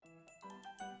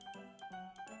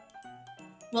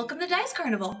Welcome to Dice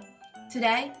Carnival!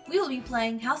 Today, we will be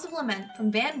playing House of Lament from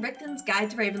Van Richten's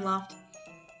Guide to Ravenloft.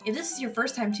 If this is your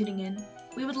first time tuning in,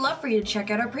 we would love for you to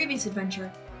check out our previous adventure.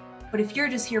 But if you're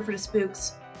just here for the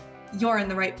spooks, you're in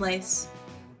the right place.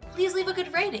 Please leave a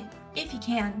good rating, if you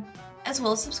can, as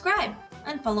well as subscribe,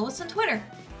 and follow us on Twitter.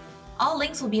 All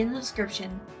links will be in the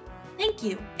description. Thank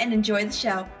you, and enjoy the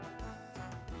show.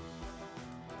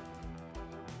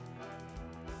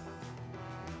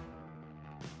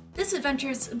 This adventure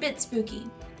is a bit spooky,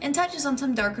 and touches on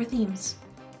some darker themes.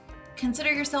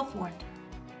 Consider yourself warned.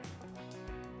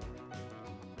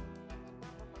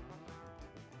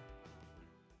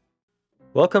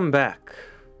 Welcome back.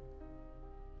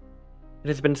 It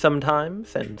has been some time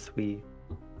since we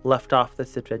left off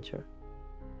this adventure,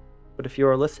 but if you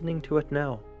are listening to it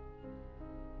now,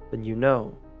 then you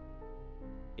know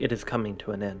it is coming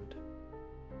to an end.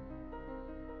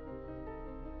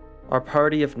 Our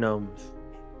party of gnomes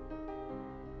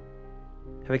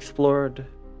have explored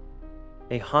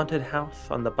a haunted house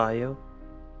on the bayou,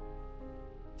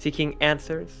 seeking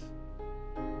answers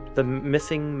to the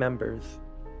missing members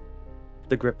of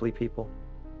the Gripply people,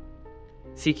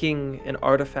 seeking an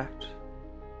artifact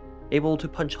able to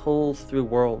punch holes through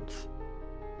worlds,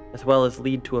 as well as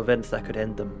lead to events that could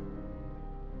end them,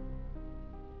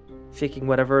 seeking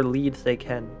whatever leads they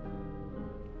can,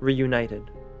 reunited.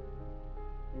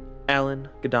 Alan,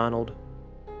 Godonald,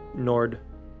 Nord,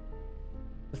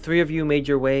 the three of you made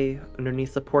your way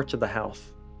underneath the porch of the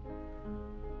house,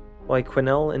 while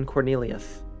Quinnell and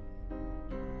Cornelius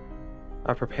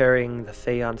are preparing the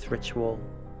seance ritual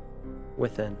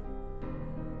within.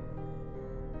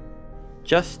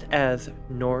 Just as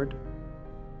Nord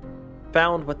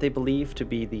found what they believed to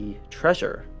be the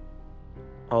treasure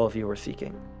all of you were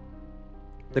seeking,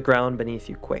 the ground beneath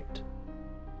you quaked.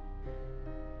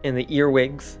 And the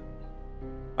earwigs,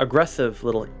 aggressive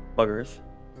little buggers,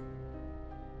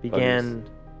 began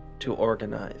to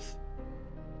organize,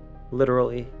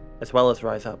 literally, as well as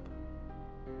rise up.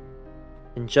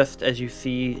 And just as you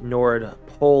see Nord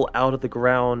pull out of the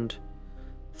ground,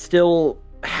 still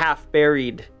half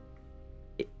buried,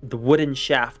 the wooden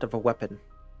shaft of a weapon,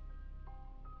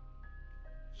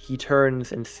 he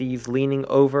turns and sees leaning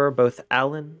over both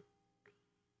Alan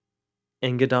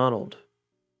and Godonald.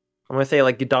 I'm going to say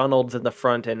like Godonald's in the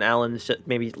front and Alan's just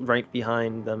maybe right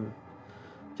behind them,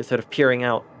 just sort of peering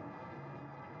out,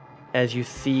 as you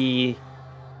see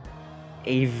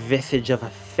a visage of a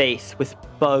face with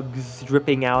bugs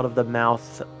dripping out of the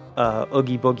mouth,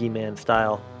 Oogie Boogie Man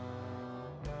style.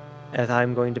 As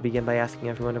I'm going to begin by asking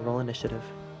everyone to roll initiative.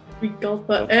 We got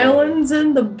the Allens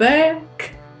in the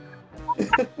back.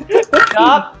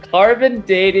 Stop carbon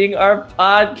dating our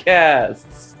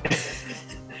podcasts.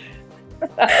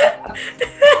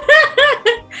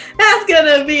 That's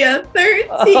gonna be a 13.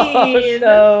 Oh,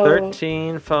 no.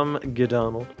 13 from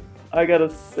Godonald. I got a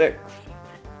 6.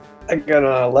 I got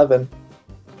an 11.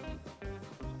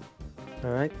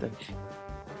 Alright then.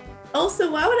 Also,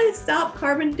 why would I stop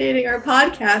carbon dating our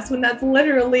podcast when that's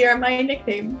literally my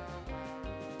nickname?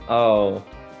 Oh,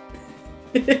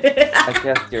 I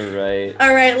guess you're right.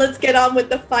 Alright, let's get on with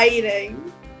the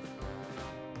fighting.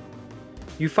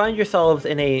 You find yourselves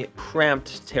in a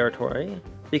cramped territory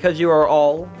because you are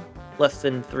all less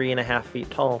than 3.5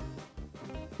 feet tall.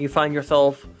 You find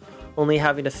yourself only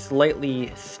having to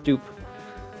slightly stoop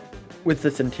with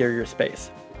this interior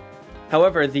space.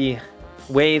 However, the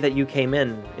way that you came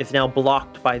in is now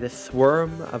blocked by this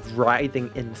swarm of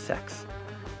writhing insects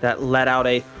that let out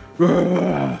a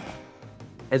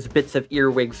as bits of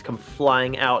earwigs come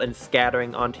flying out and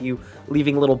scattering onto you,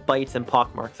 leaving little bites and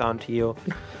pockmarks onto you.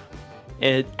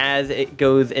 And as it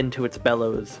goes into its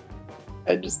bellows,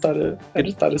 I just thought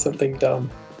of something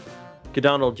dumb.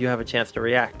 Godonald, you have a chance to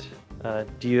react.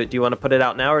 Do you want to put it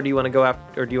out now, or do you want to go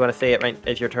after, or do you want to say it right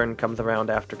as your turn comes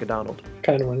around after Godonald?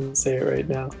 Kind of want to say it right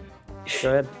now. Go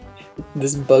ahead.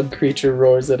 This bug creature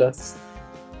roars at us.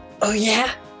 Oh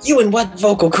yeah? You and what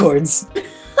vocal cords?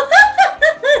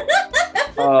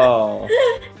 Oh.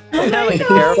 Kind of like a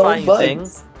terrifying thing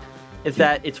is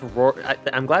that it's roar.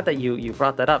 I'm glad that you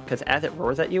brought that up, because as it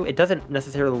roars at you, it doesn't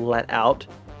necessarily let out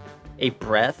a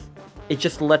breath. It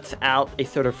just lets out a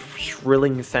sort of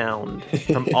shrilling sound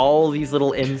from all these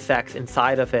little insects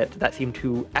inside of it that seem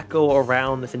to echo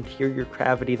around this interior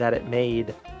cavity that it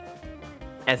made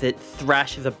as it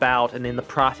thrashes about, and in the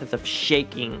process of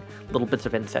shaking, little bits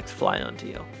of insects fly onto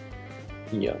you.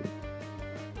 Yum.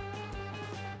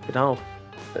 Godonald.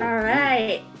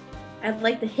 Alright. I'd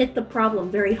like to hit the problem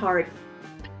very hard.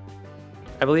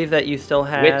 I believe that you still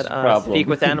Which had problem? Speak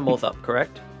with Animals up,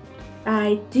 correct?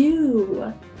 I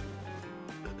do.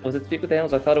 Was it Speak with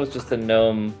Animals? I thought it was just a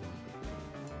gnome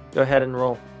Go ahead and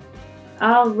roll.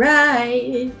 All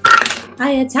right.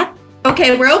 I attack.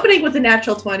 Okay, we're opening with a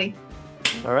natural 20.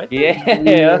 All right.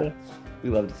 Yeah. We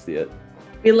love to see it.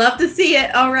 We love to see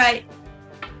it. All right.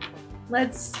 All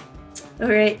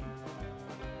right.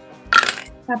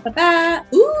 Ba-ba-ba.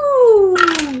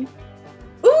 Ooh.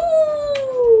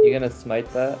 Ooh. You gonna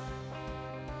smite that?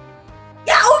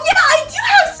 Yeah, oh yeah, I do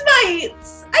have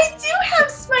smites. I do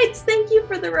have smites. Thank you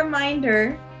for the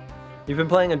reminder. You've been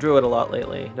playing a druid a lot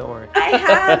lately. Don't worry. I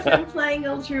have been playing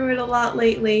a druid a lot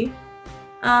lately.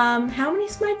 How many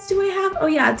smites do I have? Oh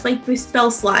yeah, it's like my spell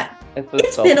slot.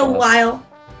 It's been a while.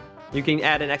 You can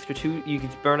add an extra 2. You can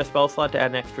burn a spell slot to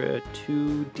add an extra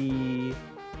 2d.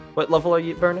 What level are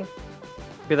you burning?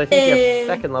 Because I think you have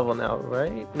second level now,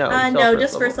 right? No. No,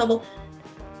 just first level.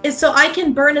 So I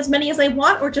can burn as many as I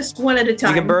want, or just one at a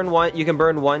time. You can burn one. You can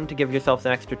burn one to give yourself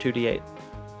an extra 2d8.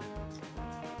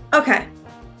 Okay.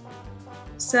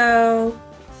 So.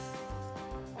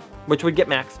 Which would get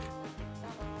maxed.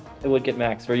 It would get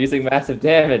max. We're using massive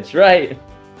damage, right?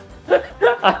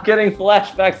 I'm getting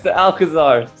flashbacks to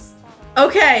Alcazar's.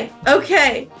 Okay.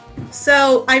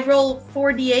 So I roll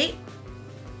 4d8.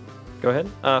 Go ahead.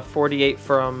 48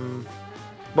 from.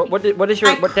 What is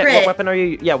your what weapon are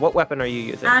you? Yeah, what weapon are you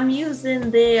using? I'm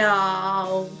using the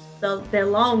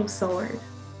long sword.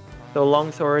 The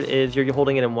long sword is you're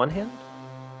holding it in one hand.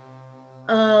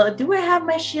 Do I have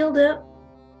my shield up?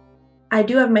 I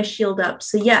do have my shield up.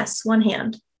 So yes, one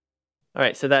hand. All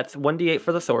right, so that's 1d8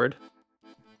 for the sword,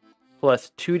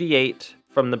 plus 2d8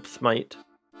 from the smite.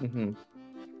 Mm-hmm.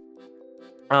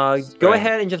 Go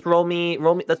ahead and just roll me.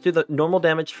 Let's do the normal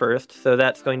damage first. So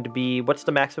that's going to be, what's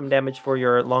the maximum damage for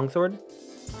your longsword?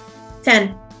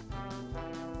 10.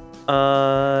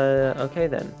 Okay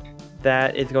then.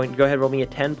 That is going to go ahead and roll me a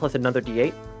 10 plus another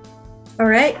d8. All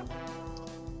right.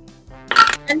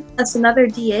 10 plus another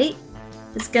d8.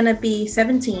 It's gonna be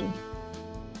 17.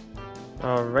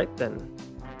 All right then.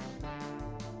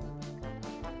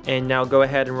 And now go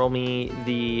ahead and roll me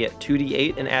the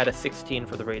 2d8 and add a 16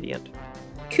 for the radiant.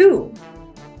 Cool.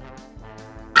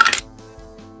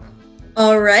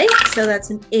 All right, so that's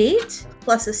an 8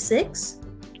 plus a 6,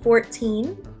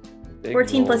 14.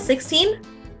 14 plus 16?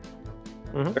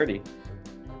 Mm-hmm. 30.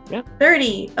 Yeah.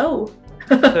 30. Oh.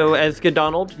 So as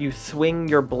Godonald, you swing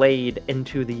your blade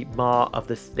into the maw of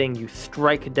this thing. You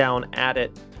strike down at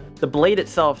it. The blade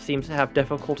itself seems to have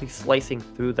difficulty slicing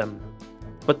through them,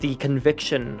 but the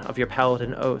conviction of your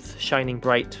paladin oath, shining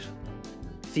bright,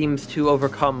 seems to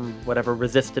overcome whatever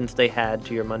resistance they had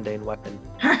to your mundane weapon.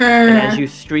 And as you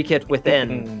streak it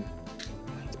within,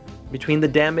 between the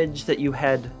damage that you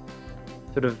had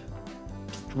sort of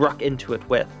struck into it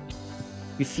with,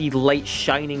 you see light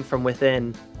shining from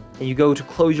within, and you go to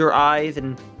close your eyes,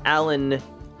 and Alan,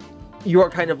 you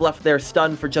are kind of left there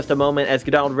stunned for just a moment as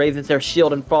Godonald raises their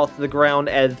shield and falls to the ground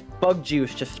as bug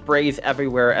juice just sprays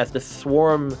everywhere as the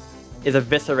swarm is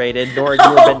eviscerated, nor you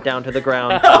are bent down to the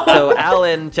ground. So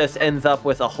Alan just ends up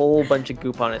with a whole bunch of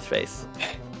goop on his face.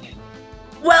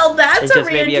 Well, that's And a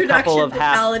just maybe a couple reintroduction of to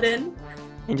half- Paladin.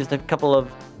 And just a couple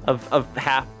of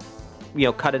half,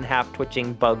 cut in half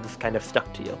twitching bugs kind of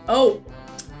stuck to you. Oh,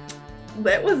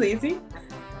 that was easy.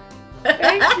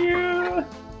 Thank you.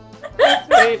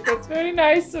 That's very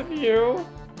nice of you.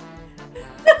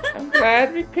 I'm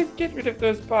glad we could get rid of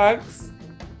those bugs.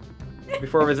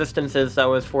 Before resistances, that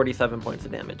was 47 points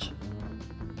of damage.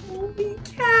 Holy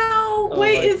cow! Oh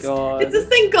Wait, my is God. this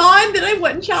thing gone? Did I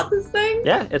one-shot this thing?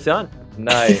 Yeah, it's gone.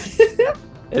 Nice.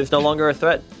 It's no longer a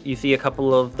threat. You see a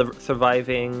couple of the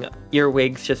surviving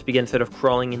earwigs just begin sort of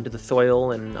crawling into the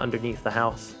soil and underneath the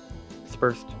house,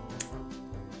 dispersed.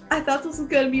 I thought this was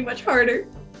gonna be much harder.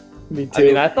 Me I too.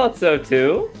 mean, I thought so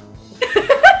too.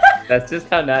 That's just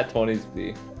how nat 20s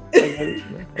be.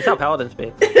 It's how paladins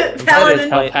be. Paladin,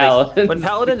 How paladins When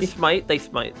paladins be. smite, they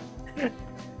smite.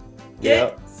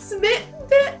 get smitten,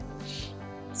 bitch.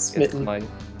 It's Smitten. mine.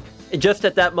 Just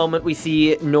at that moment, we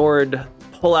see Nord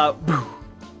pull out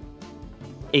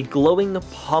a glowing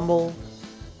pommel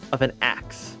of an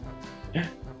axe.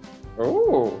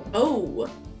 Oh. Oh.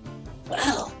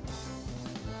 Well,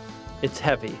 It's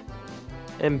heavy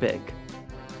and big.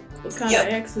 What kind Yep.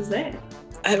 of axe is that?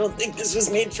 I don't think this was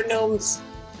made for gnomes.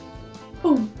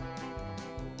 Oh.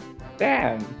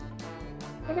 Damn.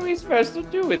 What are we supposed to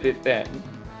do with it then?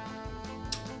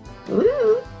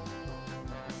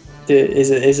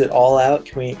 Is it all out?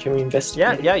 Can we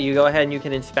investigate? Yeah, you go ahead and you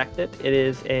can inspect it. It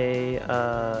is a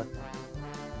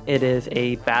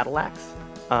battle axe.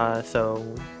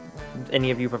 So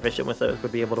any of you proficient with those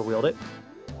would be able to wield it.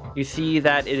 You see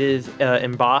that it is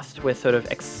embossed with sort of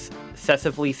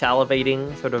excessively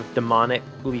salivating, sort of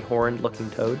demonically horned looking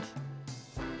toads.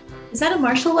 Is that a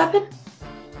martial weapon?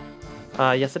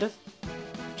 Yes, it is.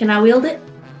 Can I wield it?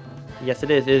 Yes,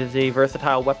 it is. It is a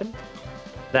versatile weapon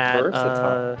that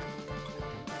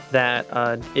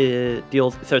it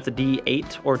deals. So it's a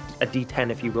D8 or a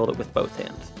D10 if you wield it with both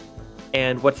hands.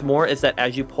 And what's more is that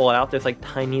as you pull it out, there's like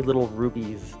tiny little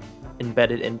rubies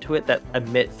embedded into it that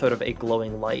emit sort of a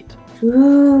glowing light.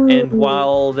 Ooh. And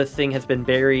while this thing has been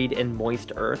buried in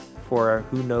moist earth for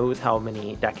who knows how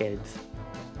many decades,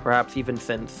 perhaps even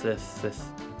since this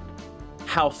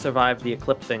house survived the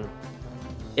eclipsing,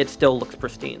 it still looks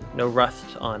pristine. No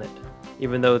rust on it,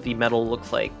 even though the metal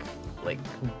looks like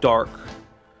dark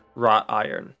wrought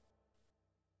iron.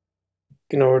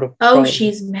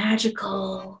 She's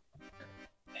magical.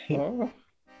 Oh,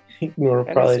 Ignore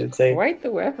probably to say. Quite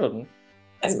the weapon.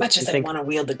 As much as I want to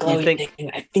wield the glowing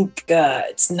thing, I think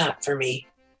it's not for me.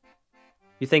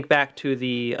 You think back to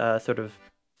the sort of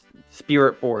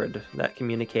spirit board that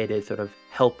communicated sort of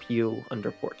help you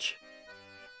under porch.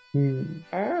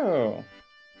 Oh,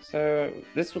 so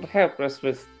this will help us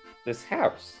with this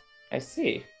house. I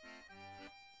see.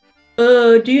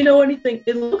 Do you know anything?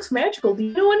 It looks magical. Do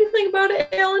you know anything about it,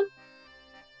 Alan?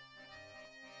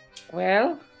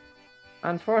 Well,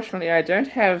 unfortunately, I don't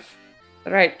have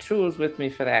the right tools with me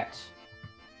for that.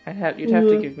 You'd have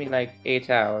to give me like 8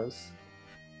 hours.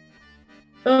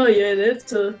 Oh yeah,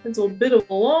 it's a bit of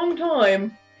a long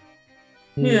time.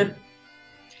 Yeah.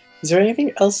 Is there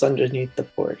anything else underneath the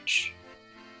porch?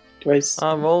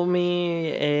 Roll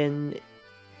me an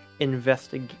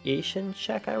investigation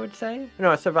check, I would say.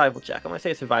 No, a survival check. I'm going to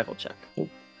say a survival check.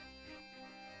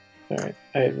 Alright,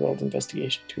 I had rolled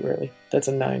investigation too early. That's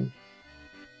a 9.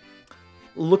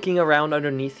 Looking around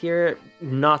underneath here,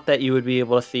 not that you would be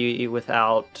able to see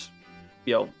without,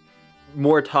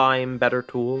 more time, better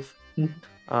tools.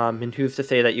 And who's to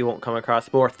say that you won't come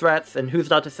across more threats, and who's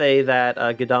not to say that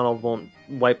Godonald won't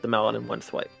wipe them out in one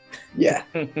swipe. Yeah.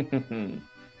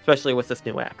 Especially with this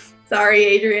new axe. Sorry,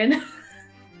 Adrian.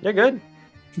 You're good.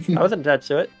 I wasn't attached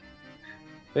to it.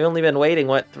 We've only been waiting,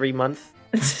 3 months?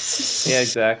 Yeah,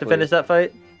 exactly. To finish that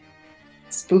fight?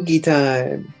 Spooky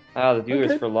time. Oh, the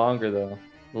viewers for longer, though.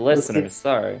 The listeners,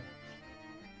 sorry.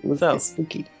 Let's get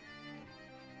spooky.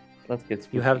 Let's get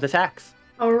spooky. You have this axe.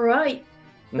 Alright.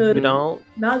 Yep.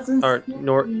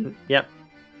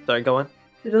 Sorry, go on.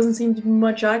 There doesn't seem to be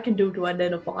much I can do to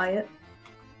identify it.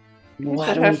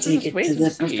 Why don't we take it to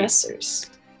the professors?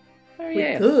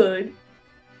 We could.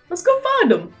 Let's go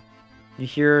find them. You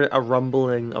hear a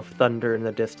rumbling of thunder in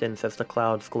the distance as the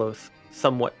clouds grow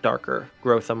somewhat darker,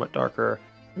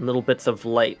 and little bits of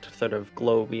light sort of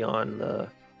glow beyond the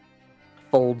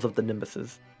folds of the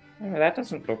nimbuses. Oh, that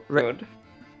doesn't look good.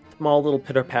 Small little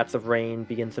pitter-pats of rain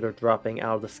begin sort of dropping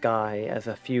out of the sky as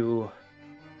a few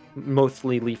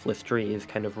mostly leafless trees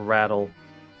kind of rattle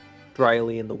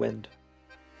dryly in the wind.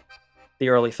 The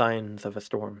early signs of a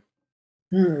storm.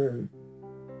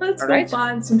 Let's go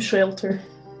find some shelter.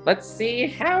 Let's see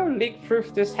how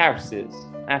leak-proof this house is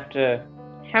after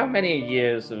how many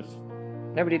years of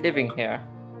nobody living here.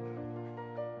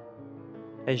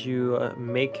 As you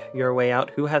make your way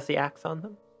out, who has the axe on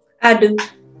them? I do.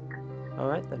 All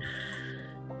right, then.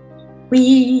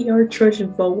 We are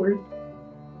trudging forward.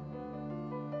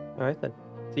 All right, then.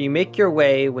 So you make your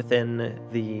way within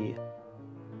the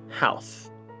house.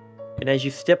 And as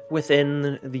you step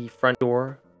within the front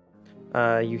door,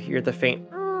 you hear the faint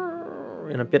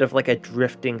and a bit of like a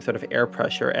drifting sort of air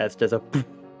pressure as does a poof.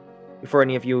 Before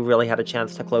any of you really had a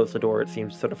chance to close the door, it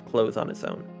seems to sort of close on its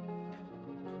own.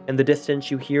 In the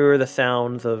distance, you hear the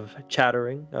sounds of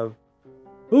chattering, of,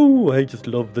 "Oh, I just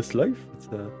love this life. It's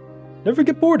never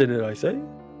get bored in it, I say.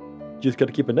 Just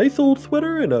gotta keep a nice old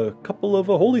sweater and a couple of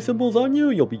holy symbols on you,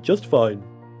 you'll be just fine.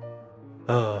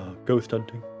 Ghost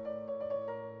hunting."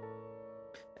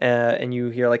 And you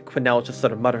hear like Quinnell just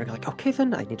sort of muttering like, "Okay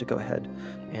then, I need to go ahead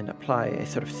and apply a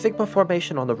sort of sigma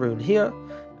formation on the rune here,"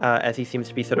 as he seems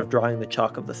to be sort of drawing the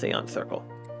chalk of the seance circle.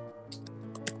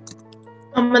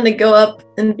 I'm gonna go up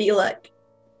and be like,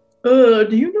 do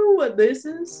you know what this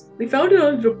is? We found it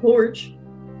on the porch.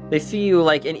 They see you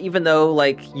like, and even though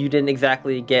like you didn't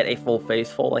exactly get a full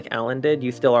face full like Alan did,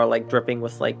 you still are like dripping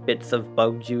with like bits of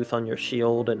bug juice on your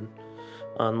shield and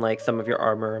on like some of your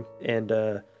armor.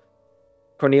 And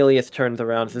Cornelius turns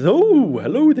around and says, "Oh,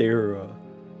 hello there.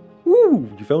 Ooh,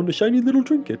 you found a shiny little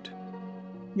trinket."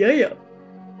 Yeah.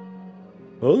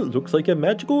 Well, it looks like a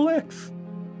magical axe.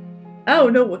 I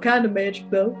don't know what kind of magic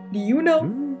though. Do you know?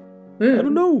 I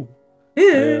don't know.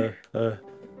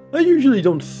 I usually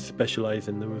don't specialize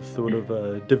in those sort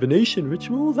of divination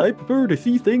rituals. I prefer to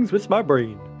see things with my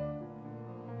brain.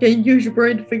 Can you use your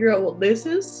brain to figure out what this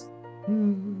is?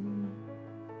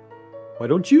 Why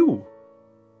don't you?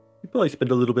 You probably spend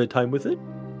a little bit of time with it.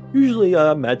 Usually,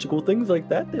 magical things like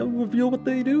that, they'll reveal what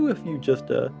they do if you just,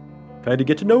 kind of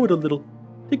get to know it a little.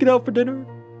 Take it out for dinner.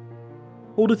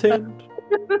 Hold its hand.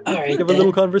 All right, Have a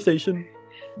little conversation.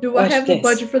 Do I Watch have the this.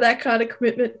 budget for that kind of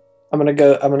commitment? I'm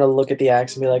gonna look at the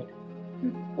axe and be like,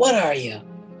 "What are you?"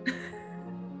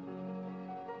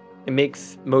 It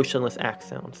makes motionless axe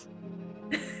sounds.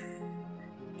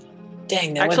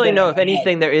 Dang, that Actually, went no, better if in my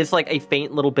anything, head. there is like a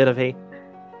faint little bit of a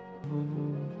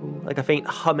faint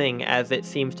humming as it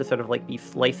seems to sort of like be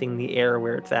slicing the air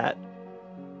where it's at.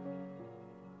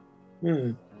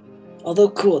 Although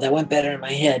cool, that went better in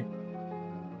my head.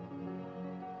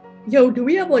 Yo, do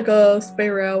we have like a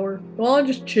spare hour? Well, I'll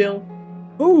just chill.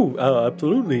 Oh,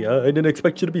 absolutely. I didn't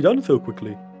expect you to be done so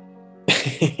quickly.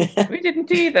 We didn't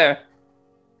either.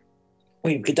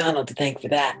 We have Donald to thank for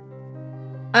that.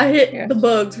 I hit Yes. the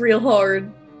bugs real hard.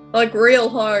 Like real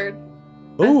hard.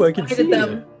 Oh, I can smited see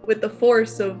them with the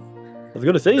force of I was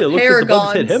gonna say, The it looks like the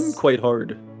bugs hit him paragons. quite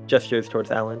hard. Gestures towards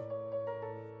Alan.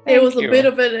 it was Thank a you. bit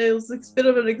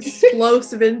of an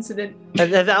explosive incident.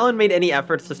 Has Alan made any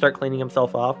efforts to start cleaning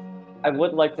himself off? I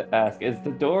would like to ask, is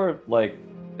the door, like,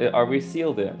 are we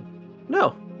sealed in?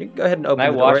 No. You can go ahead and Can open I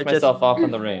the door. wash It just- myself off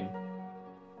in the rain?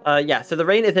 yeah, so the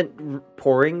rain isn't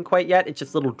pouring quite yet. It's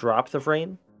just little drops of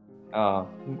rain. Oh,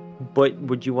 But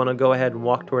would you want to go ahead and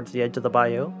walk towards the edge of the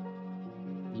bayou?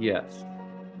 yes.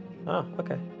 Oh,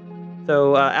 okay.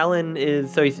 So Alan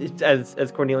is he's,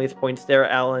 as Cornelius points there.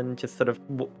 Alan just sort of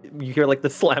you hear like the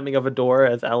slamming of a door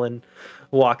as Alan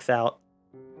walks out.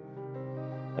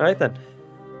 All right then.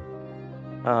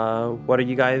 What are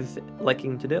you guys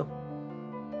liking to do?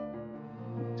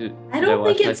 I Did don't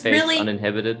wash think my it's face really-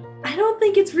 uninhibited. I don't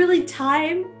think it's really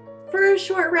time for a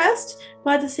short rest,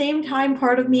 but at the same time,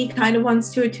 part of me kind of wants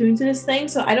to attune to this thing,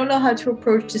 so I don't know how to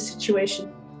approach the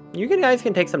situation. You guys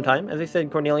can take some time. As I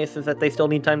said, Cornelius says that they still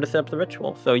need time to set up the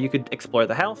ritual. So you could explore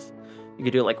the house. You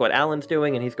could do like what Alan's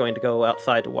doing, and he's going to go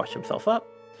outside to wash himself up.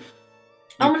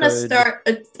 I'm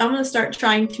gonna start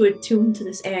trying to attune to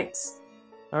this X.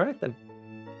 All right then.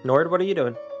 Nord, what are you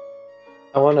doing?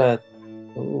 I wanna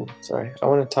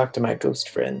talk to my ghost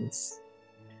friends.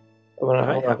 I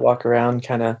wanna walk around,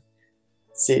 kind of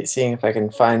seeing if I can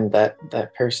find that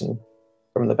person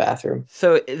from the bathroom.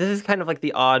 So this is kind of like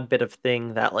the odd bit of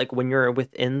thing that like when you're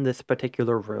within this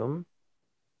particular room,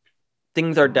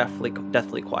 things are deathly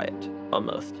quiet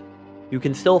almost. You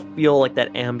can still feel like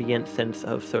that ambient sense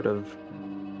of sort of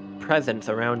presence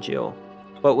around you.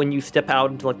 But when you step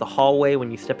out into like the hallway, when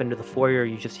you step into the foyer,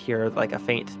 you just hear like a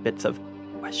faint bits of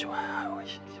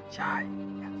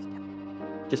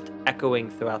just echoing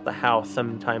throughout the house,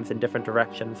 sometimes in different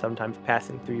directions, sometimes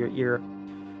passing through your ear.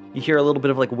 You hear a little bit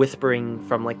of like whispering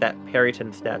from like that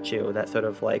Perryton statue, that sort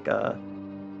of like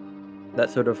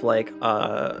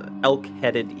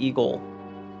elk-headed eagle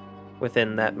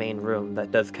within that main room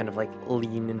that does kind of like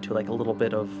lean into like a little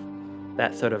bit of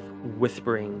that sort of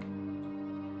whispering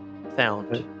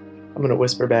sound. I'm gonna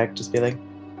whisper back, just be like,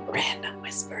 random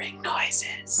whispering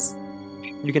noises.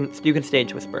 You can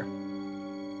stage whisper.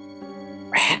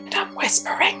 Random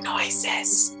whispering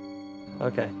noises.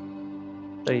 Okay.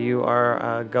 So you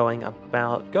are going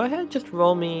about. Go ahead, just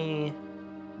roll me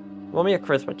a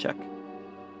charisma check.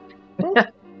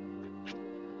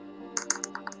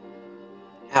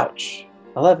 Ouch.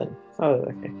 11. Oh,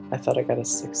 okay. I thought I got a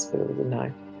 6, but it was a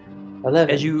 9. 11.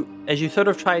 As you sort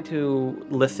of try to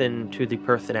listen to the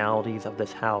personalities of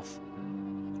this house,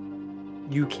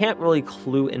 you can't really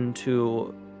clue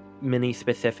into many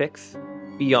specifics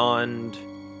beyond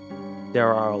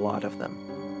there are a lot of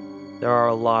them. There are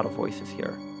a lot of voices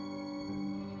here.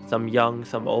 Some young,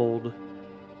 some old,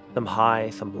 some high,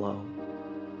 some low.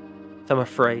 Some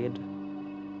afraid,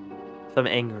 some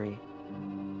angry,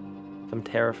 some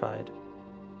terrified.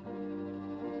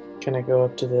 Can I go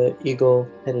up to the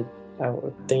eagle-headed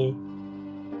thingy?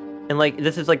 And like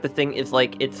this is like the thing is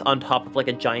like it's on top of like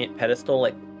a giant pedestal,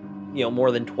 like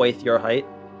more than twice your height,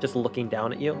 just looking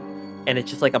down at you, and it's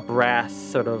just like a brass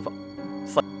sort of.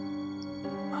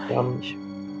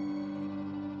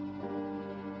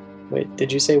 Wait,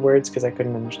 did you say words? Because I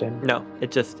couldn't understand. No,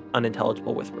 it's just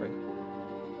unintelligible whispering.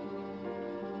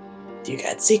 Do you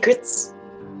got secrets?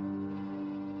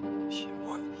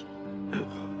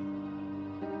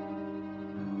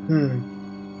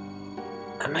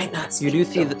 I might not speak. You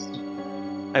do see those.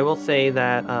 I will say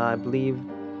that I believe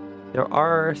there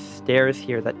are stairs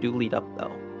here that do lead up,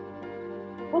 though.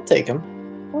 I'll take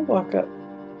them. I'll walk up.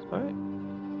 All right.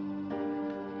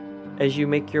 As you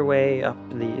make your way up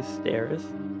these stairs,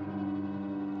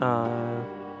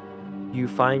 you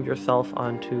find yourself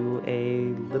onto a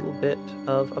little bit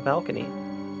of a balcony.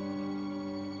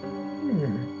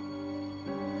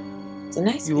 It's a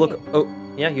nice. You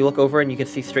look over and you can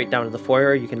see straight down to the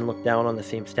foyer. You can look down on the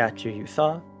same statue you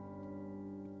saw.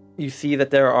 You see that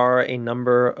there are a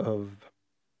number of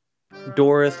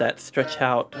doors that stretch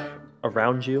out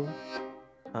around you.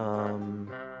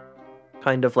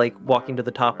 Kind of like walking to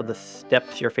the top of the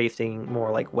steps, you're facing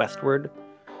more like westward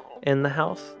in the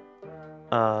house.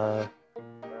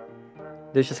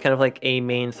 There's just kind of like a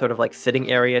main sort of like sitting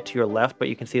area to your left, but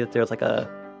you can see that there's like a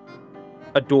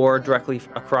door directly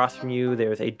across from you.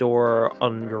 There's a door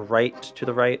on your right to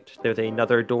the right. There's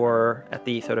another door at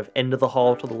the sort of end of the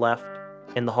hall to the left,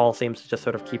 and the hall seems to just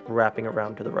sort of keep wrapping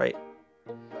around to the right.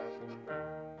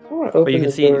 I want to open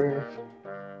the door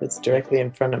that's directly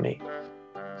in front of me.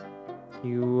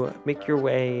 You make your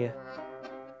way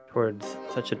towards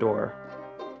such a door.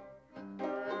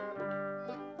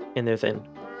 And there's the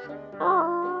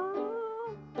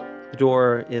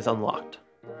door is unlocked.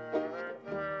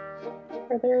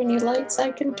 Are there any lights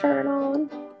I can turn on?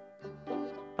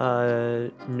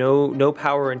 No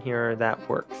power in here that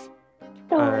works.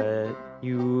 Oh.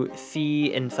 You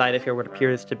see inside of here what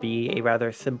appears to be a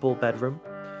rather simple bedroom,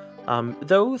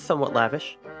 though somewhat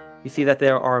lavish. You see that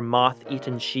there are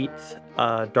moth-eaten sheets,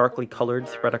 darkly colored,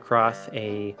 spread across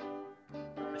a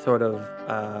sort of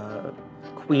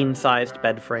queen-sized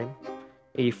bed frame.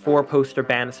 A 4-poster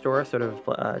banister, sort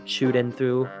of chewed in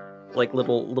through, like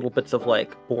little bits of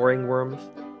like boring worms,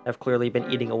 have clearly been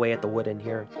eating away at the wood in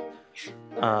here.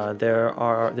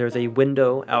 There's a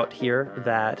window out here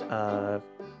that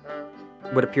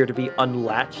would appear to be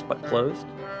unlatched but closed.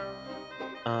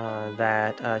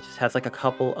 That just has like a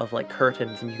couple of like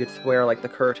curtains, and you could swear like the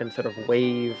curtains sort of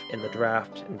wave in the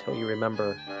draft until you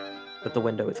remember that the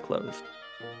window is closed.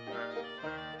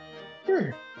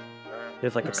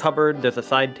 There's like a cupboard, there's a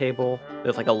side table,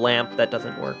 there's like a lamp that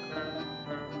doesn't work.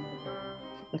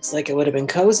 Looks like it would have been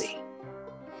cozy.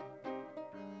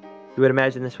 You would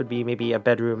imagine this would be maybe a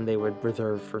bedroom they would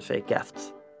reserve for, say,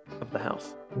 guests of the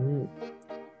house.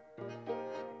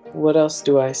 What else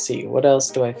do I see? What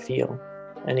else do I feel?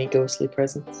 Any ghostly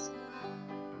presence?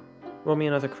 Roll me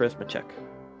another charisma check.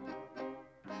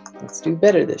 Let's do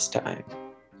better this time.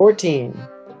 14.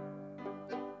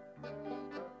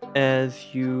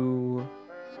 As you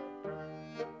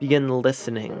begin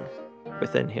listening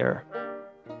within here,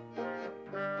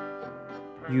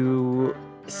 you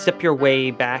step your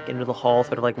way back into the hall,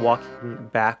 sort of like walking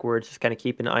backwards, just kind of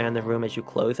keep an eye on the room as you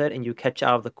close it, and you catch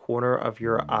out of the corner of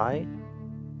your eye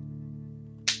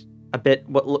a bit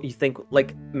what you think,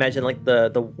 like, imagine like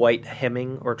the white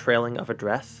hemming or trailing of a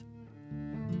dress,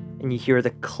 and you hear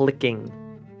the clicking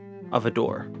of a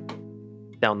door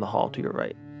down the hall to your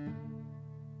right.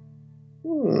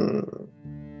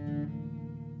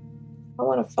 I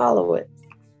want to follow it.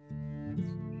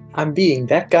 I'm being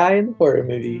that guy in the horror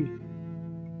movie.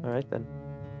 All right, then.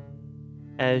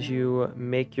 As you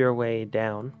make your way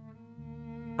down,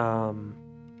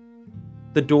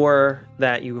 the door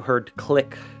that you heard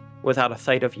click was out of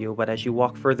sight of you, but as you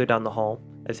walk further down the hall,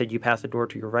 I said you pass a door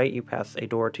to your right, you pass a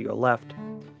door to your left,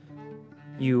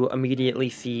 you immediately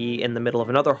see in the middle of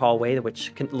another hallway,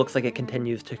 which looks like it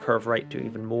continues to curve right to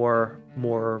even more,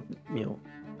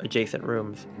 adjacent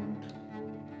rooms.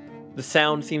 The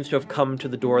sound seems to have come to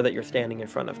the door that you're standing in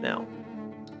front of now.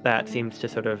 That seems to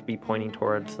sort of be pointing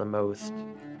towards the most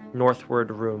northward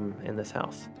room in this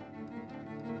house.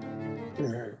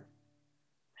 I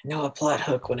know a plot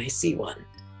hook when I see one.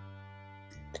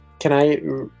 Can I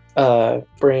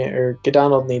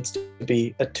Donald needs to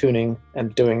be attuning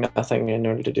and doing nothing in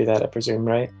order to do that, I presume,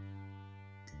 right?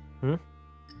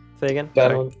 Say again?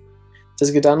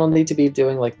 Does Donald need to be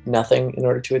doing like nothing in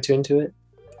order to attune to it?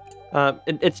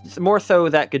 It's more so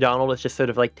that Godonald is just sort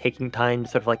of like taking time to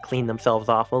sort of like clean themselves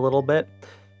off a little bit.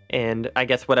 And I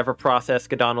guess whatever process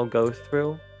Godonald goes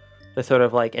through to sort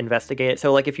of like investigate it.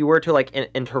 So like if you were to like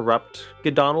interrupt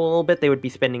Godonald a little bit, they would be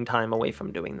spending time away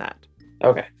from doing that.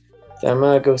 Okay. So I'm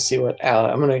going to go see what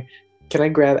Alan... Can I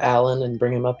grab Alan and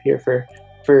bring him up here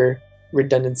for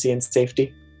redundancy and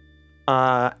safety?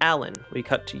 Alan, we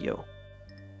cut to you.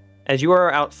 As you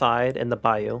are outside in the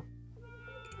bayou,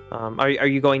 are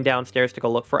you going downstairs to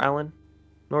go look for Alan,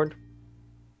 Nord?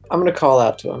 I'm going to call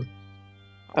out to him.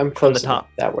 I'm close from the top.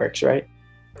 That works, right?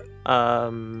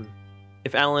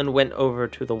 If Alan went over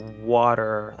to the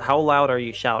water, how loud are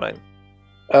you shouting?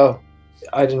 Oh,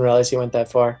 I didn't realize he went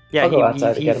that far. Yeah, I'll go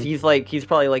outside to get him. He's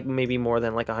probably like maybe more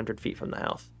than like 100 feet from the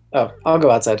house. Oh, I'll go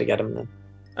outside to get him then.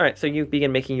 All right, so you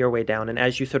begin making your way down, and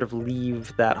as you sort of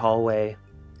leave that hallway,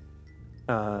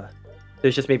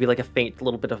 there's just maybe like a faint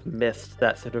little bit of mist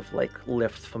that sort of like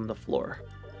lifts from the floor.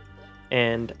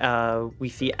 And we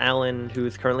see Alan,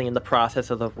 who's currently in the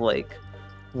process of like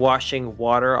washing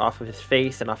water off of his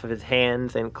face and off of his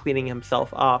hands and cleaning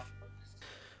himself off.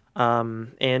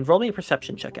 And roll me a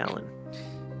perception check, Alan,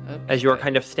 as you're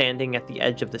kind of standing at the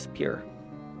edge of this pier.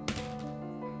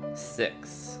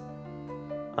 6.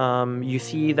 You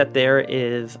see that there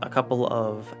is a couple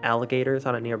of alligators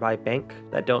on a nearby bank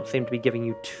that don't seem to be giving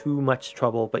you too much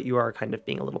trouble, but you are kind of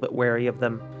being a little bit wary of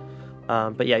them.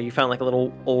 But yeah, you found like a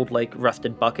little old like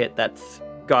rusted bucket that's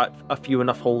got a few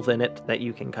enough holes in it that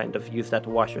you can kind of use that to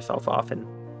wash yourself off. And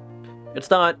it's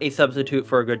not a substitute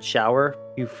for a good shower.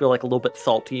 You feel like a little bit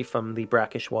salty from the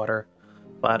brackish water,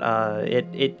 but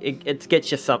it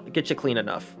gets you clean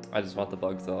enough. I just want the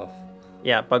bugs off.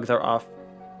 Yeah, bugs are off.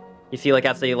 You see, like,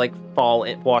 as they, like, fall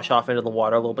and wash off into the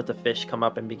water, little bits of fish come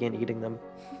up and begin eating them.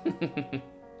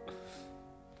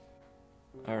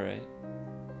 Alright,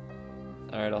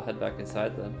 I'll head back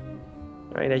inside then.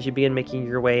 Alright, as you begin making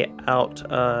your way out,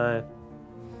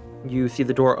 you see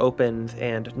the door opens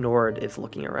and Nord is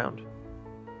looking around.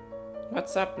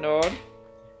 What's up, Nord?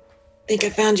 Think I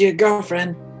found you a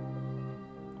girlfriend.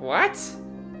 What?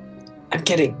 I'm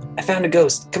kidding. I found a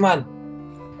ghost. Come on.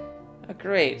 Oh,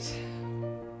 great.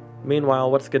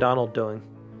 Meanwhile, what's Godonald doing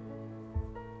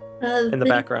in the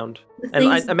background? And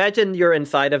I imagine you're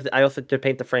inside of... I also, to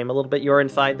paint the frame a little bit, you're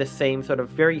inside the same sort of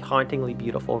very hauntingly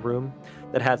beautiful room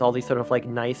that has all these sort of, like,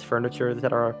 nice furniture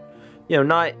that are, you know,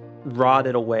 not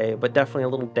rotted away, but definitely a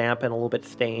little damp and a little bit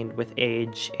stained with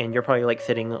age. And you're probably, like,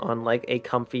 sitting on, like, a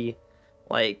comfy,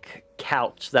 like,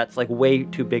 couch that's, like, way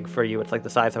too big for you. It's, like,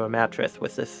 the size of a mattress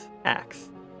with this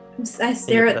axe. I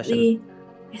stare at the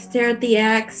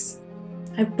axe.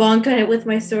 I bonk on it with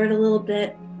my sword a little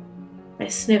bit. I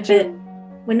sniff it.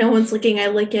 When no one's looking, I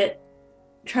lick it,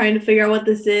 trying to figure out what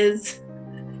this is.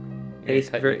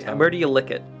 Where do you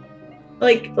lick it?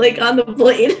 Like on the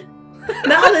blade.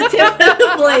 Not on the tip of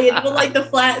the blade, but like the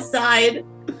flat side.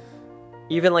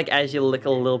 Even like as you lick a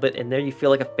little bit in there, you feel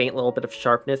like a faint little bit of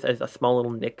sharpness as a small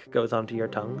little nick goes onto your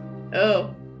tongue.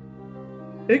 Oh.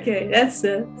 Okay, that's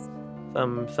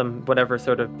some whatever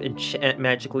sort of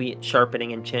magically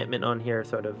sharpening enchantment on here,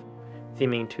 sort of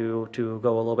seeming to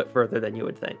go a little bit further than you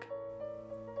would think.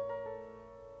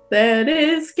 That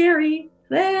is scary.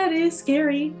 That is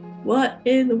scary. What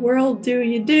in the world do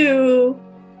you do?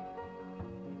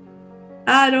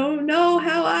 I don't know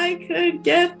how I could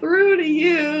get through to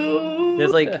you.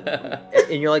 There's like,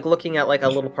 and you're like looking at like a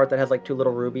little part that has like 2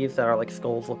 little rubies that are like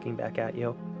skulls looking back at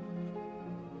you.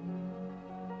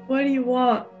 What do you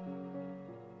want?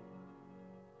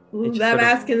 Ooh, that sort of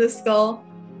mask in the skull.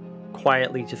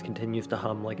 Quietly just continues to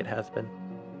hum like it has been.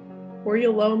 Were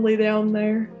you lonely down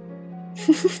there?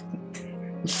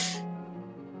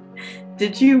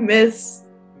 Did you miss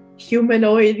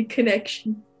humanoid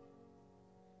connection?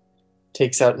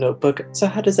 Takes out notebook. So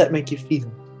how does that make you feel?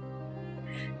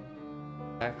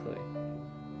 Exactly.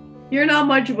 You're not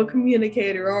much of a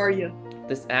communicator, are you?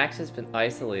 This axe has been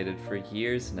isolated for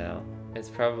years now. It's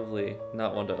probably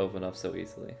not one to open up so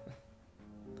easily.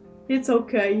 It's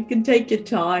okay. You can take your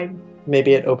time.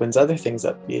 Maybe it opens other things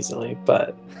up easily,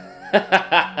 but...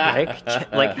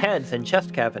 like heads and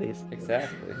chest cavities.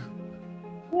 Exactly.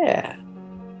 Yeah.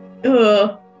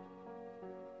 Well,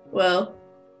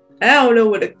 I don't know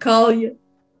what to call you.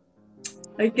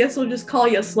 I guess I'll just call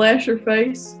you Slasher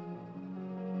Face.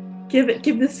 Give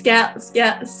the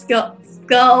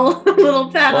skull a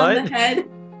little pat on the head.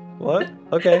 What?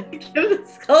 Okay. Give the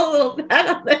skull a little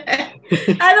pat on the head.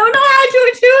 I don't know how to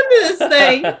attune to this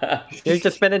thing. You're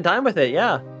just spending time with it,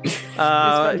 yeah.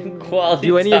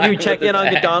 Do any of you check in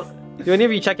on Godonald? Do any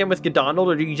of you check in with Godonald,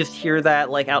 or do you just hear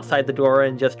that like outside the door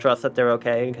and just trust that they're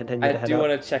okay and continue to head I do up?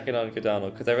 want to check in on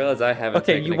Godonald because I realize I haven't.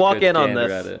 Okay, you walk in on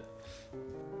this.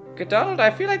 Godonald,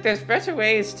 I feel like there's better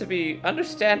ways to be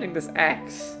understanding this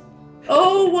axe.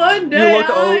 Oh, one day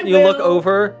you look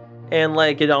over, and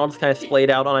like Godonald's kind of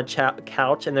splayed out on a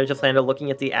couch, and they're just kind of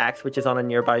looking at the axe, which is on a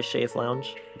nearby chaise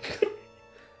lounge.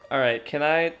 All right, can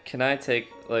I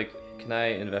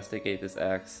investigate this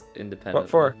axe independently?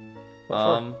 What for?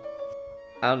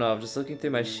 I don't know. I'm just looking through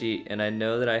my sheet, and I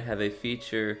know that I have a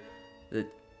feature that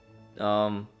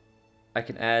I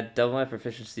can add double my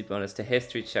proficiency bonus to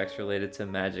history checks related to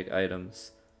magic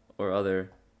items or other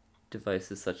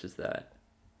devices such as that.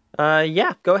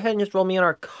 Yeah, go ahead and just roll me an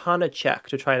Arcana check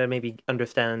to try to maybe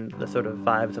understand the sort of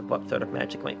vibes of what sort of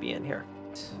magic might be in here.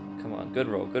 Come on, good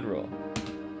roll, good roll.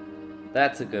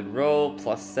 That's a good roll.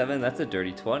 +7, that's a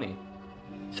dirty 20.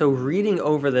 So reading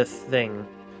over this thing,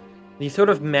 the sort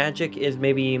of magic is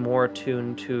maybe more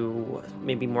attuned to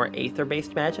maybe more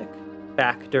aether-based magic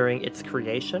back during its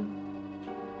creation.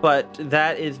 But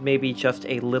that is maybe just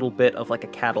a little bit of like a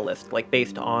catalyst, like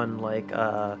based on like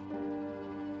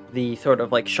the sort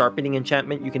of like sharpening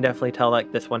enchantment. You can definitely tell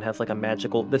like this one has like a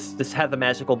magical. This has a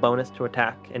magical bonus to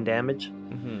attack and damage.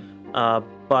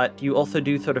 But you also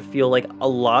do sort of feel like a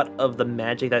lot of the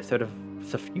magic that sort of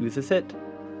suffuses it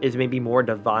is maybe more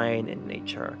divine in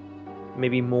nature,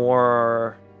 maybe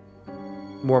more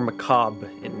macabre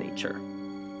in nature.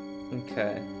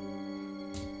 Okay.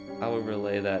 I will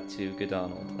relay that to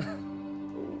Godonald.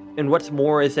 And what's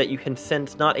more is that you can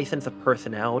sense not a sense of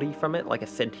personality from it, like a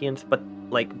sentience, but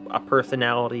like a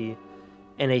personality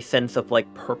and a sense of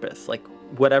like purpose. Like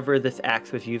whatever this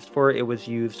axe was used for, it was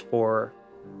used for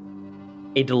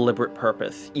a deliberate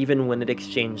purpose. Even when it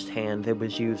exchanged hands, it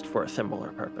was used for a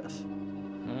similar purpose.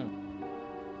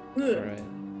 Alright.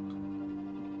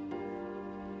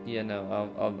 Yeah,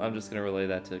 no, I'm just gonna relay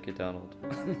that to Godonald.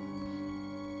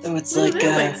 So it's That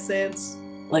makes sense.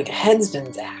 like a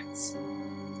headsman's axe,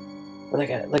 or like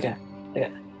a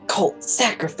cult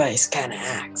sacrifice kind of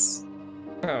axe.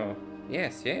 Oh,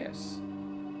 yes.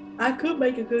 I could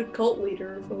make a good cult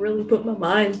leader if I really put my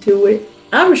mind to it.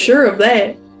 I'm sure of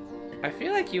that. I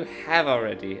feel like you have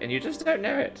already, and you just don't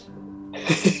know it.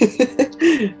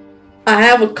 I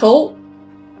have a cult.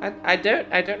 I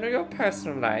don't know your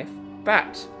personal life,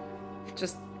 but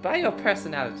just by your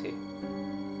personality.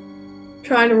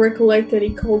 Trying to recollect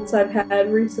any cults I've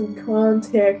had recent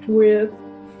contact with.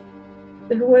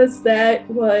 There was that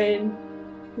one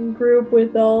group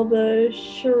with all the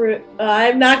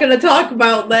I'm not gonna talk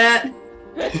about that.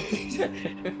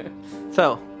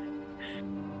 So,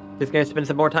 just gonna spend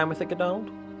some more time with it,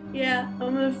 Donald? Yeah,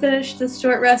 I'm gonna finish this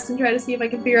short rest and try to see if I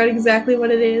can figure out exactly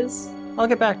what it is. I'll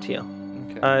get back to you.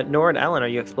 Okay. Nora and Alan, are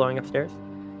you exploring upstairs?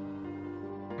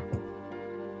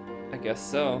 I guess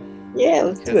so. Yeah,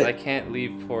 let's do Because it. I can't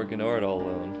leave poor Gnord all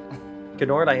alone.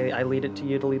 Gnord, I lead it to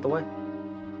you to lead the way.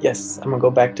 Yes, I'm gonna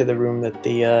go back to the room that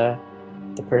the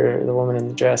woman in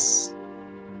the dress.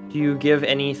 Do you give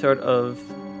any sort of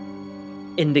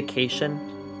indication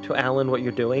to Alan what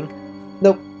you're doing?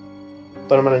 Nope.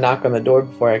 But I'm gonna knock on the door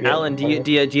before I get. Alan, do you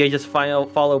just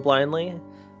follow blindly?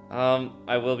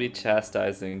 I will be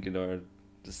chastising Gnord.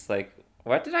 Just like,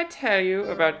 what did I tell you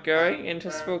about going into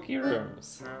spooky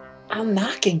rooms? I'm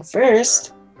knocking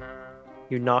first.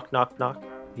 You knock.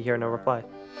 You hear no reply.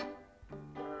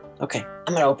 Okay,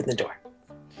 I'm gonna open the door.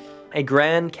 A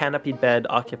grand canopied bed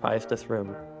occupies this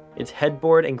room, its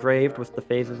headboard engraved with the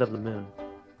phases of the moon.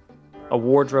 A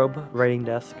wardrobe, writing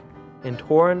desk, and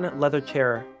torn leather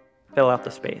chair fill out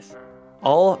the space,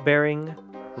 all bearing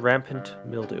rampant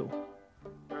mildew.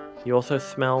 You also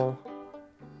smell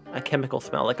a chemical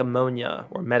smell like ammonia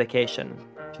or medication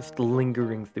just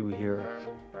lingering through here.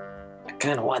 I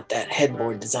kind of want that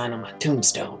headboard design on my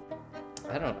tombstone.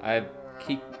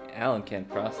 Alan can't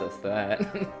process that.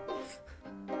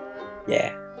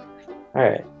 Yeah. All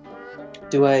right.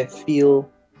 Do I feel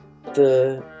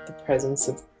the presence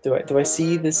of? Do I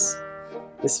see this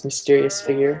mysterious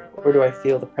figure, or do I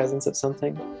feel the presence of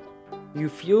something? You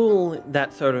feel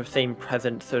that sort of same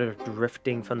presence sort of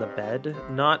drifting from the bed.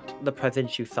 Not the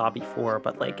presence you saw before,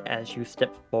 but like as you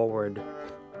step forward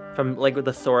from like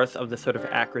the source of the sort of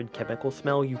acrid chemical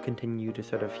smell, you continue to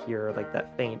sort of hear like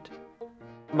that faint.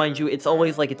 Mind you, it's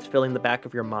always like it's filling the back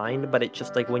of your mind, but it's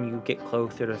just like when you get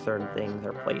closer to certain things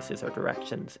or places or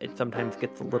directions, it sometimes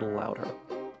gets a little louder.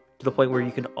 To the point where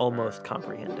you can almost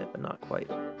comprehend it, but not quite.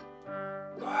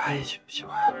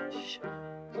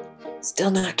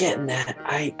 Still not getting that.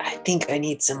 I think I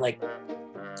need some like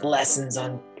lessons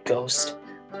on ghost.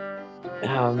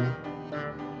 I'm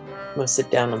gonna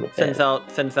sit down on the bed.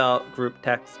 Sends out group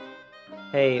text.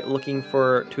 Hey, looking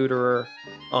for tutor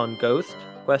on ghost?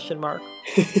 Question mark.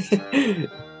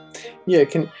 Yeah,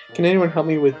 can anyone help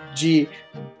me with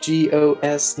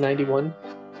GOS 91?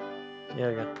 Yeah,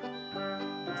 we go.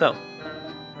 So,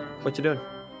 what you doing?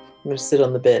 I'm gonna sit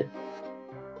on the bed.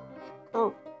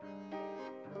 Oh.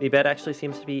 The bed actually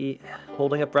seems to be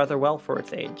holding up rather well for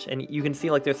its age, and you can see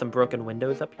like there's some broken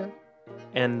windows up here,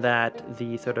 and that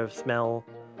the sort of smell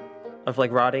of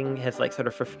like rotting has like sort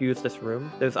of perfused this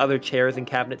room. There's other chairs and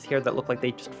cabinets here that look like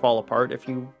they just fall apart if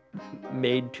you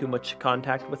made too much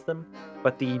contact with them,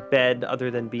 but the bed,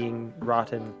 other than being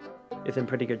rotten, is in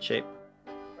pretty good shape.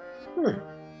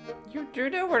 You do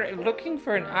know we're looking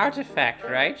for an artifact,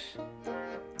 right?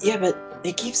 Yeah, but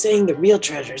they keep saying the real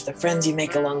treasure's the friends you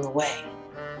make along the way.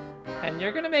 And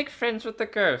you're gonna make friends with the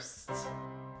ghosts.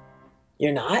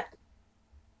 You're not?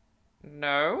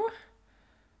 No?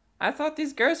 I thought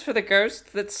these ghosts were the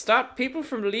ghosts that stop people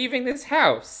from leaving this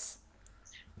house.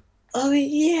 Oh,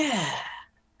 yeah.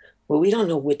 Well, we don't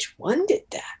know which one did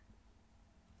that.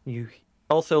 You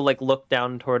also like look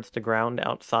down towards the ground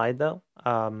outside though,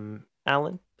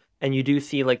 Alan, and you do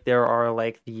see like there are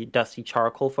like the dusty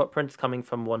charcoal footprints coming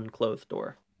from one closed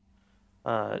door,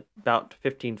 about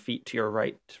 15 feet to your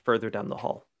right, further down the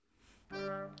hall.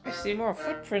 I see more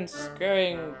footprints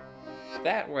going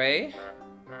that way.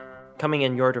 Coming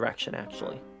in your direction,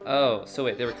 actually. Oh, so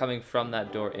wait, they were coming from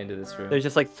that door into this room. There's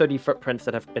just like 30 footprints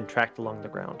that have been tracked along the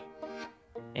ground.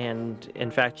 And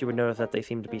in fact, you would notice that they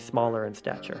seem to be smaller in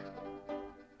stature.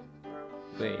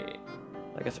 Wait.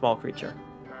 Like a small creature.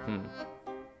 You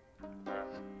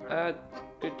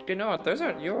know what? Those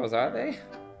aren't yours, are they?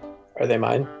 Are they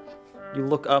mine? You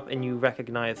look up and you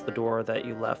recognize the door that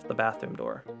you left, the bathroom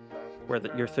door, where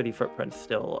your 30 footprints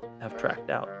still have tracked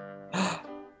out.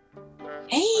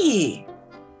 Hey!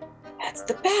 That's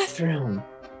the bathroom!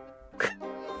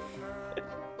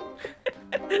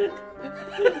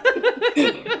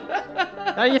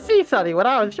 Now you see, Sonny, when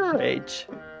I was your age,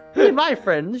 me and my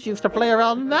friends used to play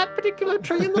around that particular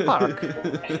tree in the park.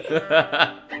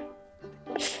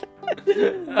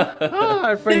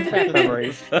 Oh, it brings back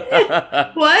memories.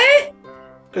 What?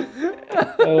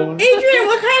 Adrian,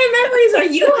 what kind of memories are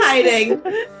you hiding?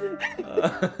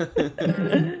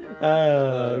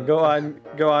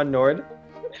 Go on, Nord.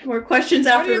 More questions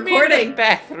after What do you recording. mean the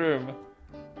bathroom?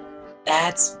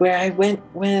 That's where I went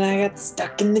when I got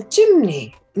stuck in the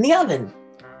chimney, in the oven.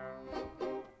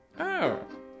 Oh.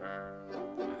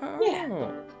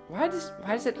 Yeah. Why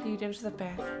does it lead into the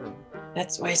bathroom?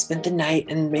 That's where I spent the night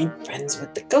and made friends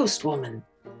with the ghost woman.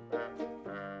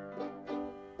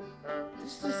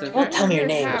 This is a Don't tell me your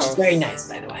weird name, which is house. very nice,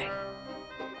 by the way.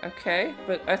 Okay,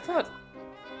 but I thought,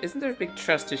 isn't there a big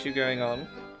trust issue going on?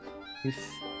 You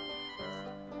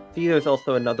see there's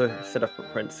also another set of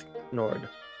footprints, Nord,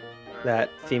 that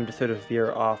seem to sort of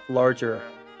veer off, larger,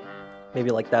 maybe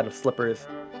like that of slippers,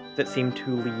 that seem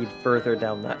to lead further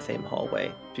down that same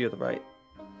hallway to the right.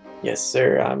 Yes,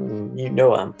 sir. You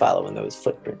know I'm following those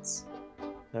footprints.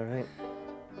 All right.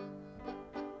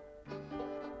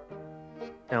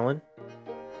 Alan?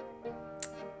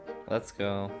 Let's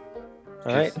go.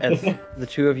 All right, as the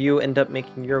two of you end up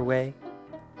making your way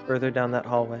further down that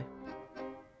hallway,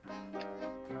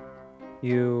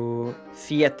 you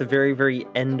see at the very, very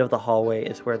end of the hallway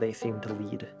is where they seem to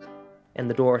lead. And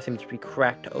the door seems to be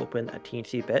cracked open a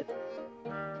teensy bit.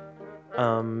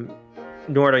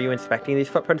 Nord, are you inspecting these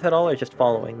footprints at all, or just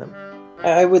following them?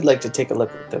 I would like to take a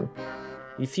look at them.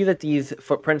 You see that these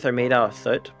footprints are made out of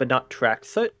soot, but not tracked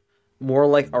soot, more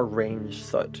like arranged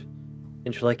soot,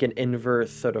 into like an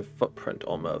inverse sort of footprint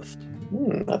almost.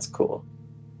 That's cool.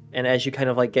 And as you kind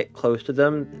of like get close to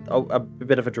them, a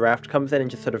bit of a draft comes in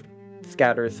and just sort of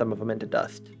scatters some of them into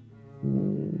dust.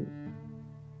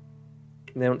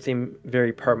 They don't seem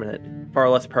very permanent, far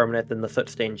less permanent than the soot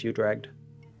stains you dragged,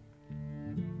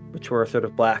 which were sort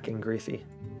of black and greasy.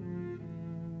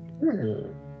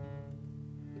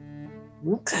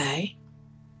 Okay.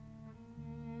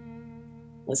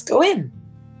 Let's go in.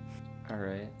 All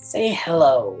right. Say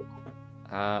hello.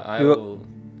 I'm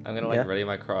gonna like Yeah. ready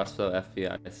my crossbow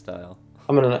FBI style.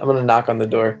 I'm gonna knock on the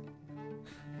door.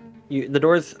 The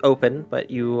door's open,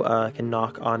 but you can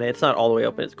knock on it. It's not all the way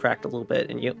open; it's cracked a little bit,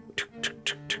 and you.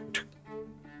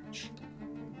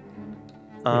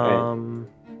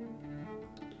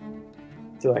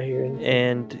 Do I hear anything?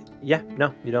 And yeah,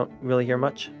 no, you don't really hear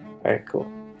much. All right,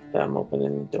 cool. I'm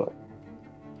opening the door.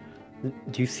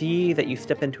 Do you see that you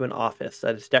step into an office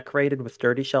that is decorated with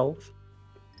sturdy shelves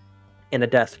and a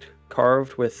desk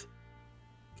carved with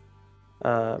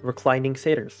reclining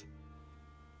satyrs?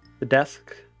 The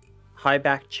desk,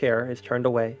 high-backed chair is turned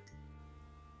away,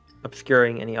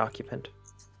 obscuring any occupant.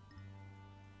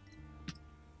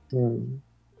 I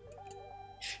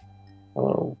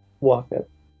want to walk up.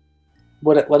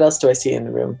 What else do I see in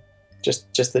the room?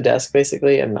 Just the desk,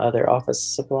 basically, and other office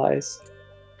supplies.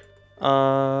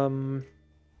 So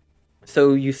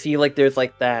you see like there's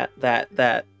like that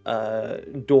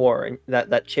door and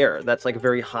that chair that's like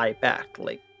very high back,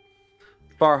 like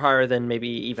far higher than maybe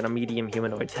even a medium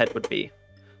humanoid's head would be,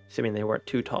 assuming they weren't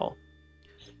too tall.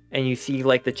 And you see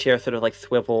like the chair sort of like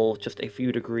swivel just a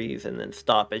few degrees and then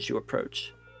stop as you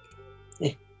approach.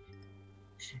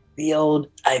 The old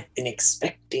 "I've been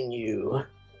expecting you."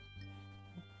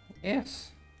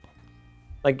 Yes.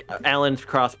 Like Alan's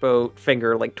crossbow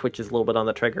finger like twitches a little bit on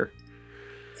the trigger.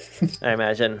 I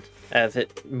imagine as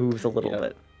it moves a little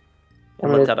bit.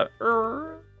 And lets out a.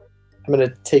 I'm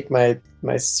gonna take my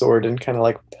sword and kind of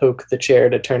like poke the chair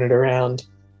to turn it around.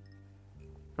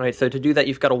 All right, so to do that,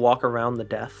 you've got to walk around the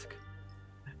desk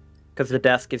because the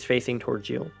desk is facing towards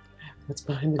you. What's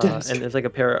behind the desk? And there's like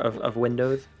a pair of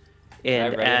windows.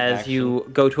 And ready in as you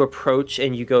go to approach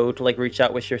and you go to like reach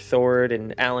out with your sword,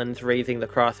 and Alan's raising the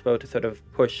crossbow to sort of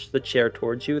push the chair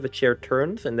towards you, the chair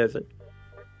turns and there's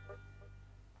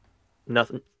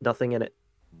nothing in it.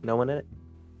 No one in it.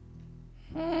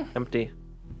 Empty.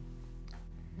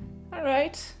 All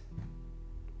right.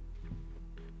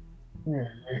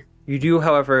 You do,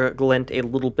 however, glint a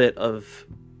little bit of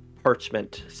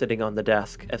parchment sitting on the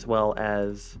desk, as well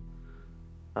as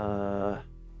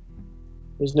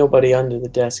There's nobody under the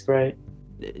desk, right?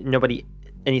 nobody.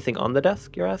 Anything on the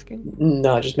desk, you're asking?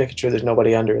 No, just making sure there's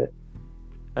nobody under it.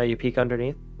 You peek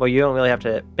underneath? Well, you don't really have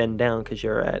to bend down because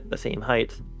you're at the same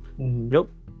height. Mm-hmm.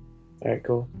 Nope. All right,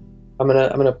 cool. I'm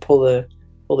gonna pull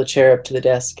the chair up to the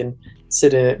desk and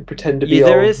sit in it and pretend to be.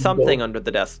 There is something under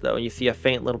the desk, though, and you see a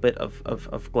faint little bit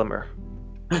of glimmer.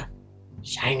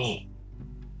 Shiny.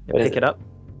 Pick it up.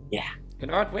 Yeah.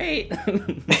 Cannot wait.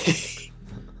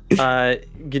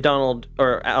 Donald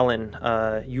or Alan,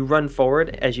 you run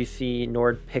forward as you see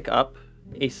Nord pick up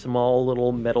a small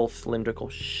little metal cylindrical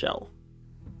shell,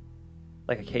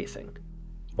 like a casing.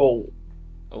 Oh.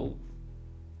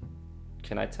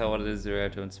 Can I tell what it is, or do I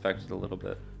have to inspect it a little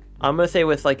bit? I'm gonna say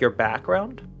with like your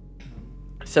background,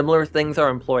 similar things are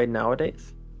employed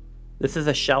nowadays. This is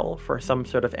a shell for some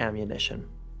sort of ammunition.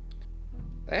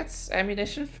 That's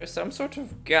ammunition for some sort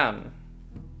of gun.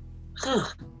 Huh.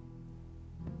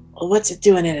 Well, what's it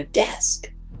doing at a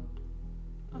desk?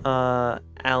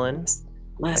 Alan.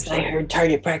 Last I heard,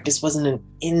 target practice wasn't an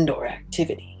indoor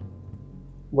activity.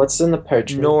 What's in the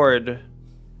parchment? Nord,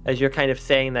 as you're kind of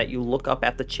saying that, you look up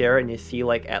at the chair and you see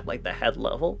like at like the head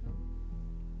level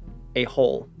a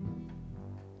hole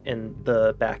in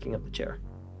the backing of the chair.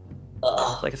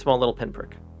 It's like a small little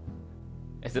pinprick.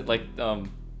 Is it like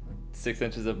 6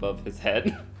 inches above his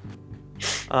head?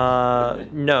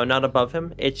 No, not above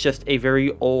him. It's just a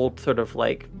very old sort of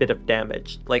like bit of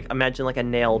damage. Like imagine like a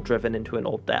nail driven into an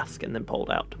old desk and then pulled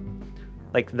out.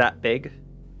 Like that big.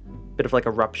 Bit of like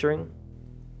a rupturing.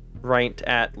 Right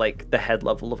at like the head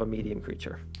level of a medium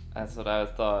creature. That's what I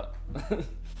thought.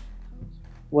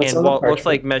 What's and while it looks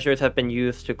like measures have been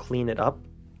used to clean it up,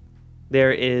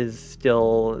 there is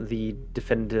still the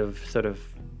definitive sort of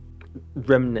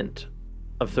remnant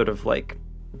of sort of like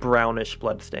brownish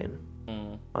bloodstain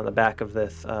on the back of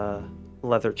this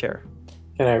leather chair.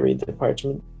 Can I read the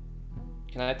parchment?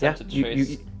 Can I attempt to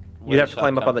trace? You'd have to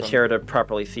climb up on the chair to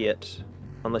properly see it,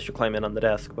 unless you climb in on the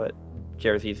desk, but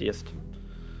chair's easiest.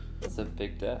 It's a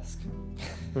big desk.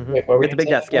 Mm-hmm. Wait, it's a big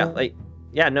desk, yeah.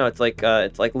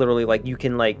 It's like literally like you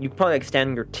can probably like stand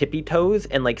on your tippy toes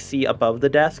and like see above the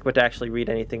desk, but to actually read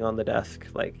anything on the desk,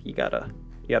 like you gotta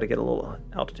get a little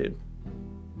altitude.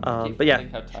 But yeah,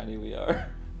 how tiny we are.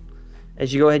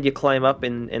 As you go ahead, you climb up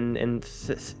and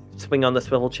swing on the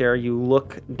swivel chair. You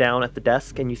look down at the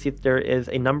desk and you see that there is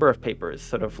a number of papers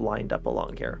sort of lined up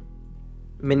along here.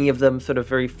 Many of them sort of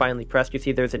very finely pressed. You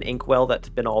see there's an inkwell that's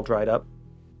been all dried up.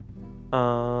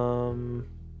 Roll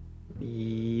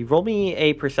me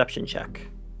a perception check,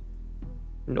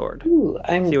 Nord. Ooh,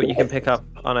 see what you can pick up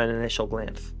on an initial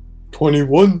glance.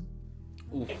 21.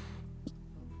 Oof.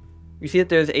 You see that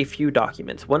there's a few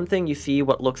documents. One thing you see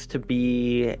what looks to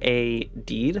be a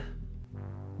deed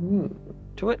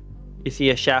to it. You see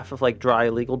a shaft of like dry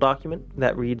legal document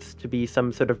that reads to be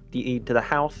some sort of deed to the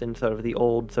house in sort of the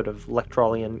old sort of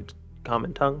Lectrolian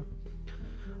common tongue,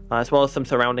 as well as some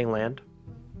surrounding land.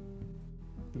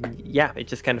 Yeah, it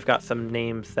just kind of got some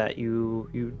names that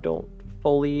you don't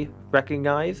fully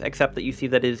recognize, except that you see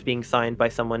that it is being signed by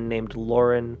someone named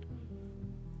Lauren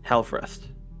Halfrest.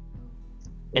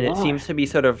 And it seems to be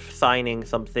sort of signing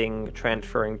something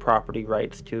transferring property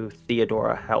rights to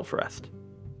Theodora Halfrest.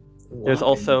 There's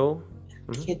also...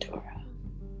 Theodora.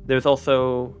 There's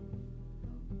also...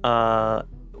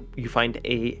 you find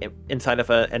inside of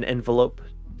an envelope,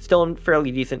 still in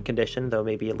fairly decent condition, though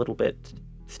maybe a little bit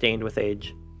stained with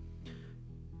age,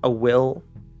 a will,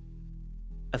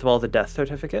 as well as a death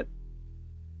certificate,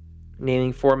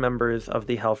 naming 4 members of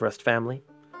the Halfrest family: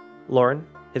 Lauren,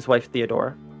 his wife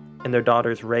Theodora, and their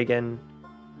daughters Reagan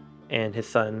and his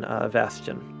son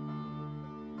Vastian.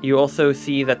 You also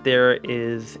see that there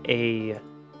is a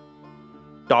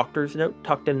doctor's note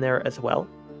tucked in there as well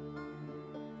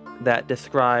that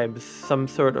describes some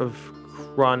sort of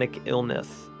chronic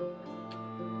illness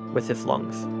with his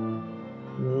lungs.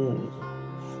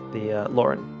 The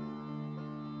Lauren.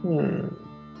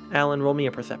 Alan, roll me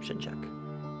a perception check.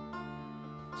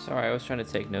 Sorry, I was trying to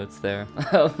take notes there.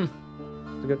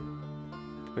 Good.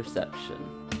 Perception.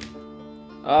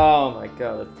 Oh my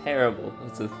god, that's terrible.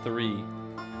 It's a 3.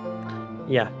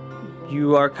 Yeah,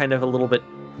 you are kind of a little bit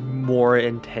more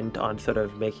intent on sort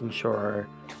of making sure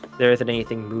there isn't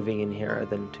anything moving in here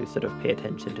than to sort of pay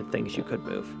attention to things you could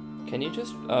move. Can you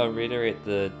just reiterate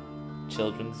the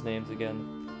children's names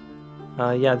again?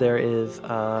 Yeah, there is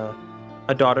a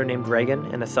daughter named Reagan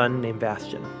and a son named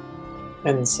Bastion.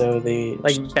 And so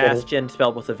Bastion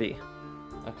spelled with a V.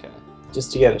 Okay.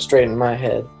 Just to get it straight in my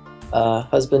head,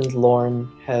 husband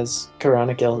Lorne has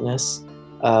chronic illness,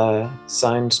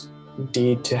 signed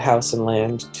deed to house and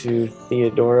land to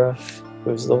Theodora,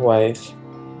 who's the wife,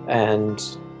 and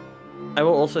I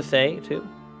will also say, too,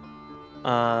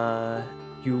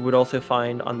 you would also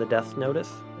find on the death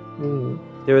notice,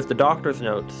 there was the doctor's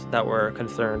notes that were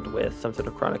concerned with some sort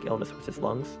of chronic illness with his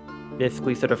lungs,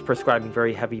 basically sort of prescribing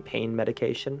very heavy pain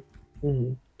medication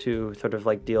to sort of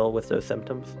like deal with those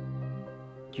symptoms.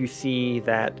 You see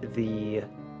that the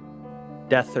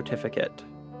death certificate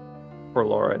for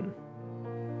Lauren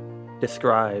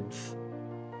describes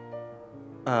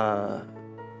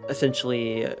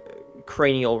essentially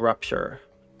cranial rupture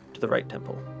to the right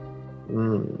temple.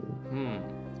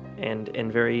 And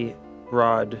in very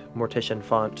broad Mortician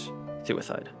font,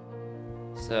 suicide.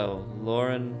 So,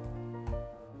 Lauren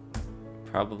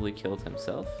probably killed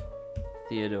himself.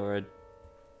 Theodora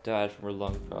died from her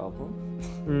lung problem.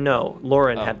 No,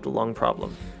 Lauren had the lung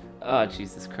problem. Oh,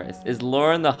 Jesus Christ. Is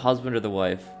Lauren the husband or the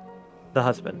wife? The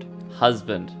husband.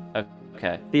 Husband.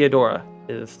 Okay. Theodora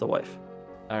is the wife.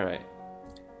 All right.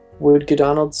 Would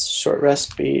Godonald's short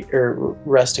rest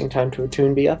resting time to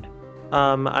attune be up?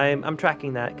 I'm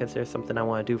tracking that because there's something I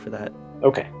want to do for that.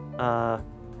 Okay.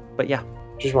 But yeah.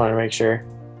 Just want to make sure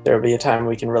there'll be a time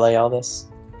we can relay all this.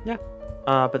 Yeah.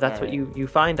 But that's what you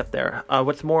find up there.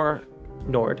 What's more,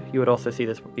 Nord, you would also see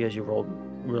this because you rolled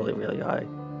really, really high.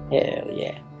 Hell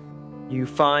yeah. You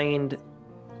find,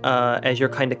 as you're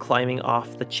kind of climbing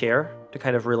off the chair to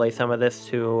kind of relay some of this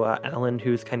to Alan,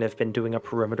 who's kind of been doing a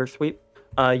perimeter sweep,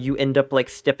 you end up like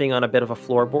stepping on a bit of a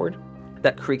floorboard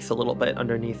that creaks a little bit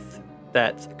underneath.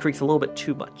 That creaks a little bit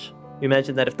too much. You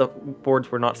imagine that if the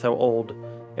boards were not so old,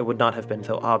 it would not have been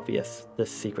so obvious, this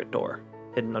secret door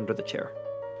hidden under the chair.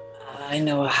 I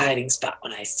know a hiding spot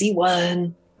when I see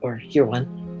one, or hear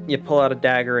one. You pull out a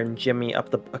dagger and jimmy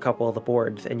up a couple of the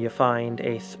boards, and you find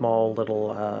a small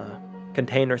little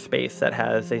container space that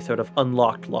has a sort of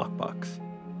unlocked lockbox.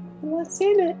 What's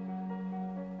in it?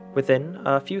 Within,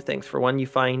 a few things. For one, you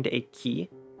find a key.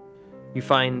 You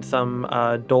find some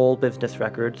Dole business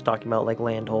records talking about like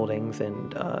land holdings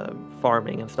and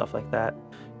farming and stuff like that.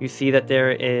 You see that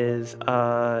there is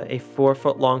a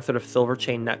 4-foot-long sort of silver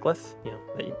chain necklace,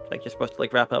 that you're supposed to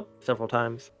like wrap up several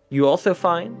times. You also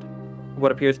find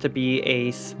what appears to be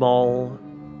a small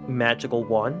magical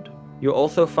wand. You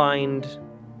also find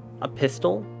a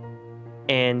pistol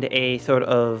and a sort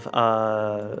of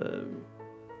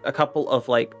a couple of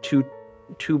like two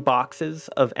boxes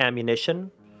of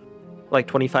ammunition. Like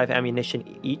 25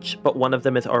 ammunition each, but one of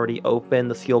them is already open,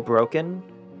 the seal broken,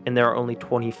 and there are only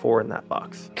 24 in that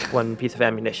box. One piece of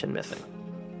ammunition missing.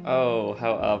 Oh,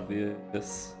 how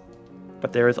obvious.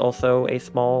 But there is also a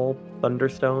small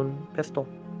Thunderstone pistol.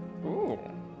 Ooh.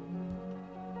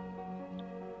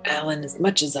 Alan, as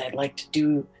much as I'd like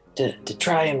to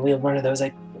try and wield one of those,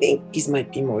 I think these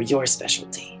might be more your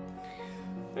specialty.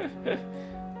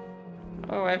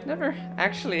 Oh, I've never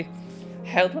actually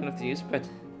held one of these, but...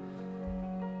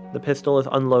 The pistol is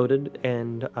unloaded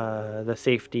and the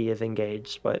safety is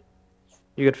engaged, but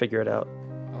you could figure it out.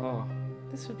 Oh,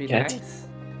 this would be Cat. nice.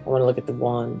 I want to look at the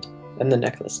wand and the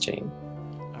necklace chain.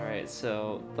 Alright,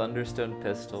 so Thunderstone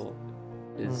pistol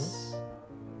is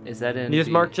that in You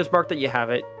just mark that you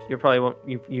have it. You probably won't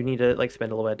you need to like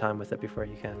spend a little bit of time with it before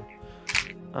you can.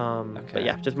 But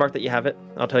yeah, just mark that you have it.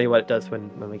 I'll tell you what it does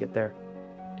when we get there.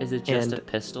 Is it just a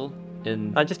pistol?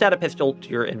 Just add a pistol to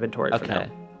your inventory for now.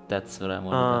 That's what I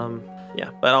want. Yeah,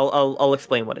 but I'll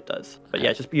explain what it does. But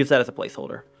yeah, just use that as a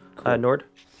placeholder. Cool. Nord?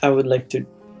 I would like to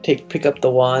pick up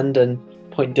the wand and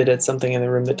point it at something in the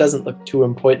room that doesn't look too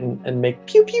important and make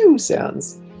pew pew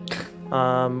sounds.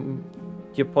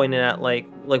 You point it at like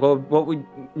what would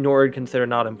Nord consider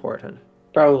not important?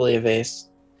 Probably a vase.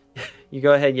 You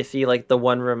go ahead, you see like the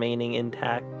one remaining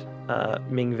intact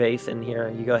Ming vase in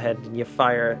here. You go ahead and you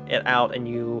fire it out and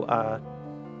you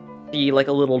see like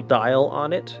a little dial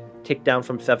on it tick down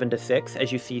from 7 to 6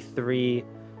 as you see 3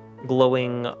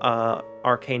 glowing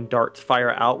arcane darts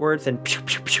fire outwards and pew,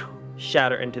 pew, pew,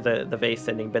 shatter into the vase,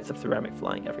 sending bits of ceramic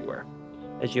flying everywhere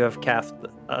as you have cast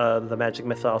the magic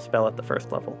missile spell at the first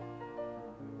level.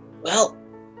 Well,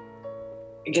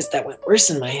 I guess that went worse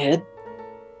in my head.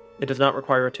 It does not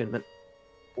require attunement.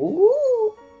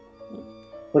 Ooh.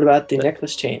 What about the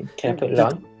necklace chain? Can I put it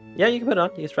on? Yeah, you can put it on.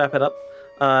 You can strap it up.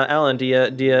 Alan, do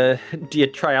you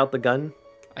try out the gun?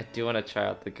 I do want to try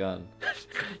out the gun.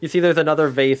 You see there's another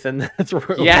vase in this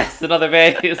room. Yes, another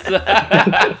vase.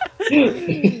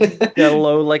 Yeah,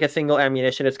 load like a single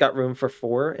ammunition. It's got room for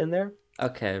 4 in there.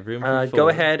 Okay, room for 4. Go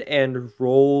ahead and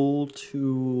roll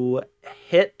to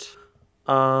hit.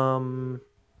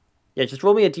 Yeah, just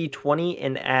roll me a d20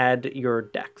 and add your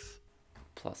dex.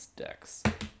 Plus dex.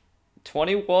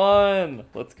 21.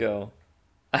 Let's go.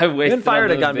 I wasted. You haven't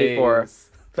fired on a gun those before, V's.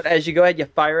 but as you go ahead, you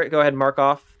fire it. Go ahead and mark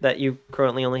off that you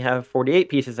currently only have 48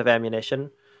 pieces of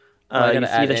ammunition. I You gotta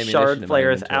see add the ammunition shard to my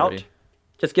flares inventory. out.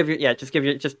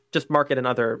 Just mark it in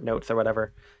other notes or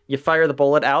whatever. You fire the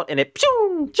bullet out, and it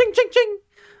ching ching ching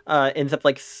ends up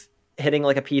like hitting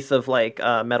like a piece of like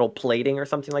metal plating or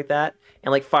something like that,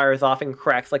 and like fires off and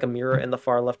cracks like a mirror in the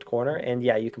far left corner. And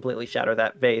yeah, you completely shatter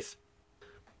that vase.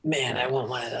 Man, I want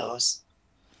one of those.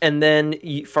 And then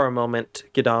for a moment,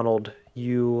 Gidonald,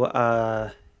 you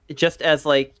just as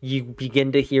like you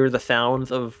begin to hear the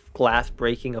sounds of glass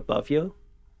breaking above you,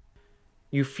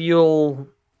 you feel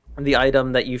the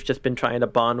item that you've just been trying to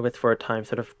bond with for a time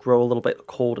sort of grow a little bit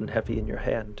cold and heavy in your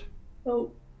hand.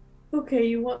 Oh, okay,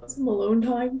 you want some alone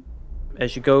time?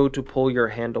 As you go to pull your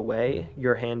hand away,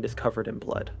 your hand is covered in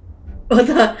blood. What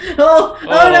the? Oh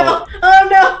no! Oh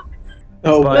no!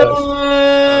 Oh, But no.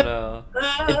 Oh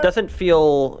no. it doesn't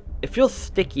feel... It feels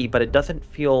sticky, but it doesn't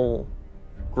feel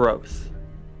gross.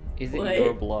 Is it What?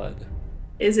 your blood?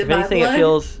 Is it If my anything,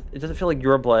 blood? it doesn't feel like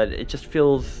your blood. It just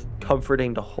feels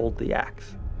comforting to hold the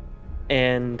axe.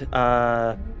 And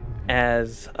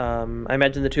as I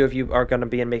imagine the two of you are going to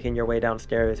be making your way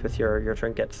downstairs with your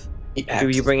trinkets. Do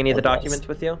you bring any of the documents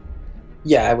with you?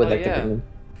 Yeah, I would Oh, like yeah. to bring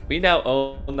We now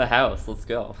own the house. Let's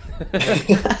go.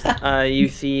 them. You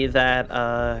see that,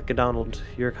 Gidonald,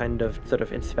 you're kind of sort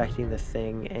of inspecting this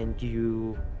thing, and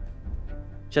you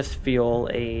just feel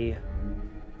a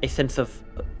sense of,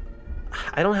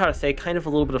 I don't know how to say, kind of a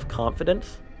little bit of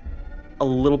confidence, a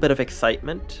little bit of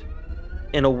excitement,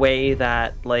 in a way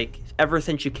that, like, ever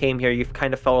since you came here, you've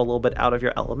kind of felt a little bit out of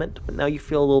your element, but now you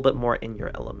feel a little bit more in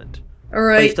your element. All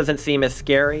Place right. doesn't seem as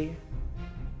scary.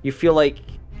 You feel like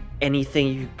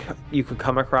anything you could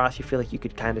come across, you feel like you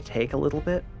could kind of take a little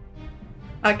bit.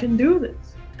 I can do this.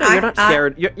 No, you're not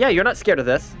scared. You're not scared of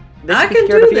this. They I should be can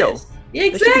scared do of you. this.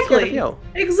 They should be scared of Exactly. you.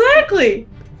 Exactly.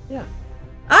 Yeah.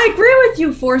 I agree with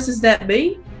you, forces that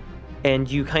be.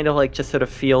 And you kind of like just sort of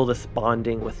feel this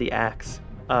bonding with the axe.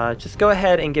 Just go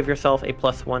ahead and give yourself a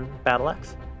 +1 battle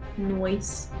axe.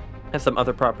 Nice. Has some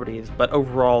other properties, but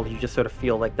overall you just sort of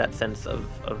feel like that sense of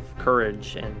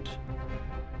courage, and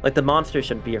like the monsters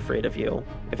shouldn't be afraid of you.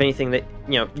 If anything, that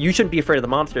you shouldn't be afraid of the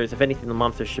monsters. If anything, the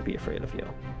monsters should be afraid of you.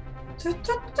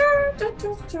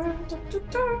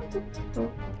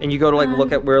 And you go to like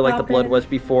look at where like the blood was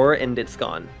before, and it's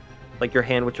gone. Like your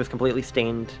hand, which was completely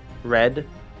stained red,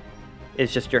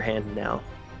 is just your hand now.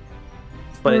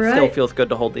 But it still Alright. feels good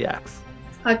to hold the axe.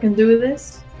 I can do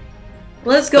this.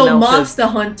 Let's But go now it says- monster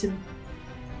hunting.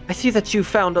 I see that you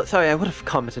found. Sorry, I would have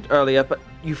commented earlier, but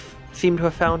you seem to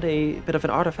have found a bit of an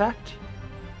artifact.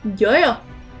 Yeah.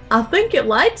 I think it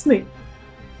likes me.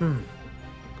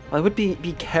 I would be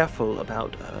careful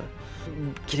about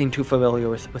getting too familiar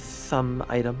with some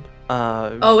item.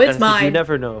 Oh, it's as You mine.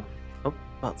 never know. Oh,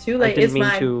 well, Too I late. didn't It's mean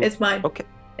mine. to- It's mine. Okay.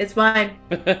 It's mine.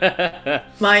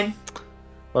 Mine.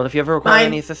 Well, if you ever require Mine.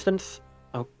 any assistance,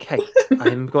 okay.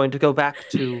 I'm going to go back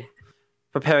to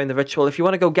preparing the ritual. If you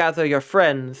want to go gather your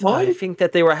friends, I What? think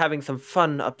that they were having some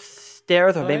fun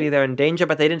upstairs, or maybe What? they're in danger,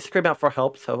 but they didn't scream out for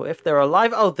help. So if they're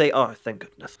alive, oh, they are. Thank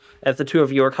goodness. As the two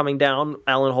of you are coming down,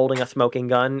 Alan holding a smoking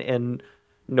gun and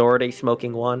Nord a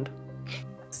smoking wand.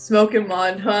 Smoking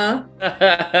wand, huh?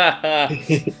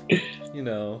 You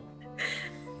know.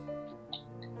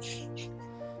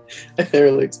 I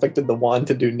thoroughly expected the wand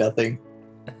to do nothing.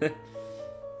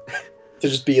 To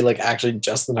just be like actually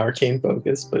just an arcane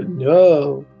focus, but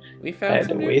no. We I found had to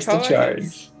some new waste a toys.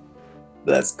 charge.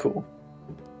 That's cool.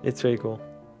 It's very cool.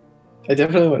 I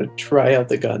definitely want to try out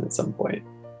the gun at some point.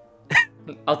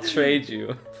 I'll trade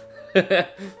you.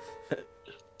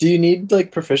 Do you need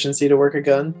like proficiency to work a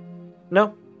gun?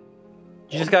 No.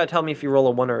 You just gotta tell me if you roll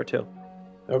a 1 or a 2.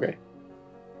 Okay.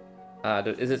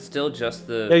 Is it still just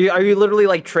Are the? you literally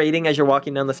like trading as you're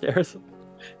walking down the stairs?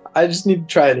 I just need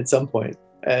to try it at some point.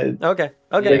 Okay.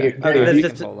 Yeah, Okay. yeah, you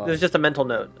There's just a mental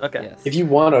note. Okay. Yes. If you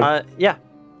want to, Yeah.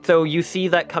 So you see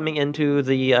that coming into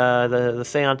the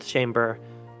seance chamber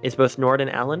is both Nord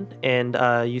and Alan, and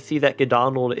you see that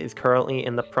Gidonald is currently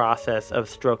in the process of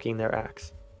stroking their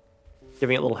axe,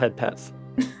 giving it little head pats.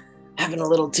 having a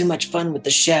little too much fun with the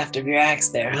shaft of your axe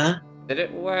there, huh? Did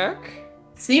it work?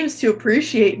 Seems to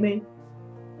appreciate me.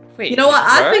 Wait. You know what? it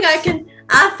I think I works?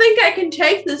 I think I can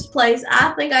take this place.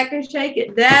 I think I can shake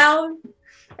it down.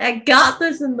 I got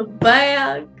this in the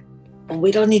bag. Well,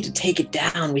 we don't need to take it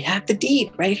down. We have the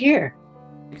deed right here.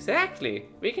 Exactly.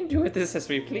 We can do with this as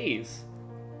we please.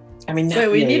 I mean, not Wait,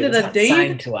 we really. needed It's a not deed?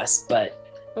 signed to us, but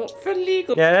Well, for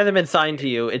legal. Yeah, it hasn't been signed to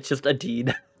you. It's just a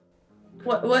deed.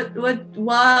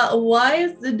 Why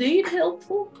is the deed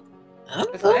helpful?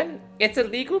 Then it's a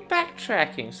legal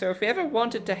backtracking. So if we ever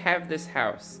wanted to have this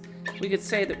house, we could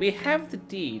say that we have the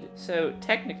deed. So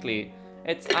technically,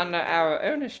 it's under our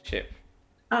ownership.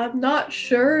 I'm not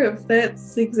sure if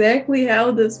that's exactly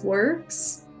how this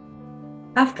works.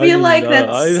 I feel like that's.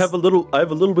 I have a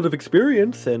little bit of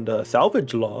experience in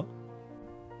salvage law.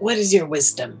 what is your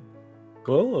wisdom?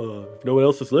 Well, if no one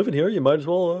else is living here, you might as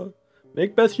well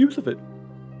make best use of it.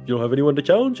 If you don't have anyone to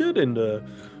challenge it, and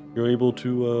you're able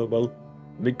to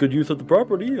make good use of the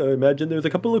property, I imagine there's a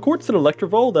couple of courts in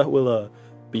Electroval that will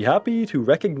be happy to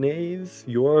recognize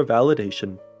your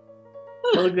validation.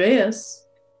 I guess.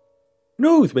 Who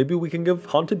knows? Maybe we can give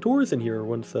haunted tours in here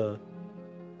once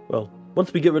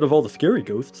we get rid of all the scary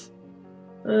ghosts.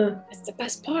 That's the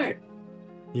best part.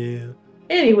 Yeah.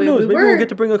 Anyway, Who knows? Maybe we'll get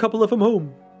to bring a couple of them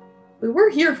home. we were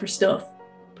here for stuff.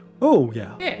 Oh,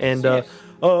 yeah. Yes, And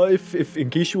yes. if in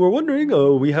case you were wondering,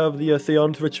 we have the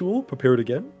seance ritual prepared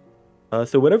again.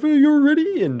 So whenever you're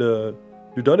ready and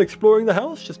you're done exploring the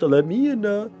house, just let me and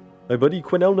my buddy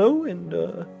Quinnell know, and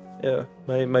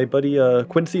my buddy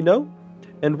Quincy know,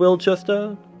 and we'll just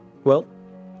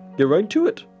get right to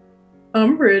it.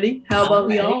 I'm ready. How about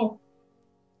we Alright. all?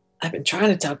 I've been trying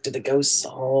to talk to the ghosts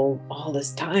all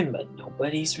this time, but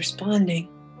nobody's responding.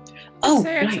 Oh,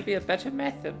 There to right. be a better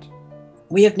method.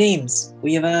 We have names.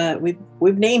 We have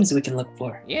we've names we can look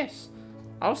for. Yes.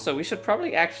 Also, we should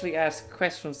probably actually ask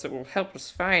questions that will help us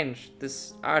find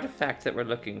this artifact that we're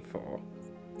looking for.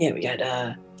 Yeah, we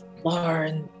got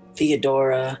Lauren,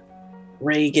 Theodora,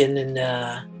 Reagan,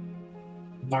 and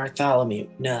Bartholomew.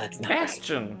 No, that's not right.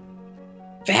 Bastion.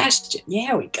 Bastion.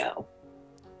 Yeah, we go.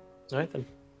 All right then.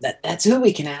 That's who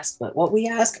we can ask, but what we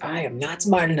ask, I am not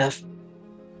smart enough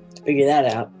to figure that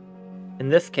out. In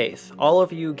this case, all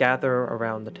of you gather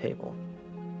around the table.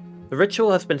 The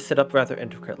ritual has been set up rather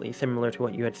intricately, similar to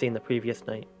what you had seen the previous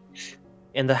night.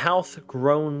 And the house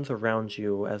groans around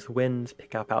you as winds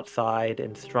pick up outside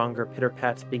and stronger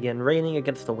pitter-pats begin raining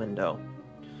against the window.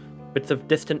 Bits of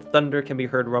distant thunder can be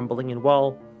heard rumbling, and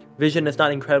while vision is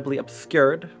not incredibly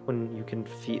obscured when you can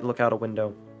look out a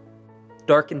window,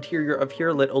 dark interior of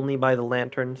here lit only by the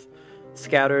lanterns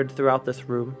scattered throughout this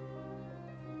room,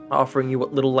 offering you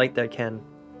what little light they can.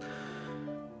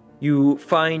 You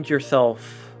find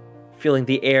yourself feeling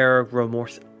the air grow more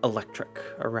electric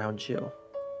around you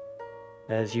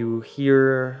as you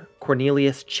hear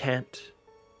Cornelius chant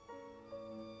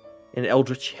an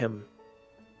eldritch hymn,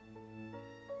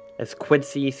 as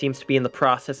Quincy seems to be in the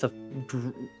process of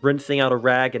rinsing out a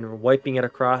rag and wiping it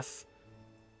across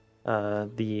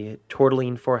the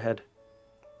Tortellene forehead.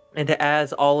 And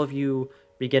as all of you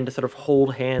begin to sort of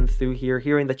hold hands through here,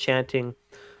 hearing the chanting,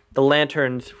 the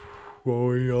lanterns,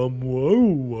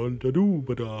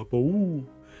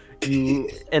 you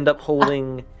end up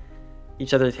holding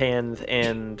each other's hands,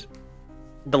 and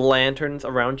the lanterns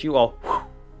around you all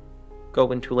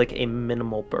go into like a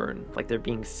minimal burn, like they're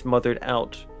being smothered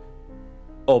out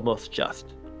almost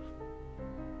just.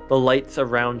 The lights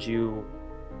around you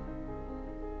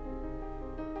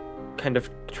kind of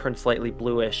turn slightly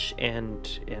bluish, and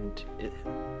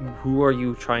who are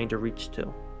you trying to reach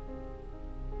to?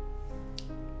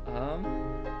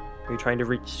 Are you trying to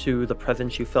reach to the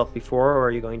presence you felt before, or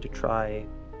are you going to try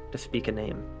to speak a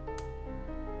name?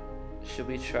 Should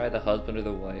we try the husband or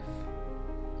the wife?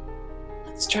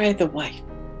 Let's try the wife.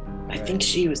 I Right. think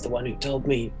she was the one who told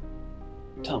me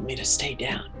to stay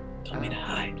down, told me to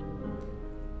hide.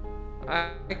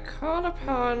 I call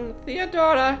upon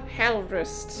Theodora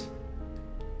Helvrist.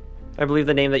 I believe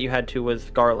the name that you had to was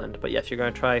Garland, but yes, you're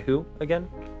going to try who again?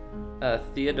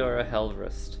 Theodora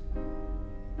Helvrist.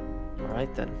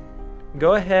 Alright then.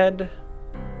 Go ahead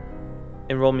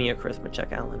and roll me a charisma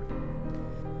check, Alan.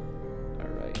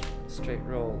 Alright, straight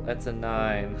roll. That's a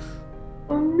 9.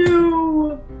 Oh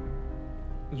no!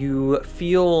 You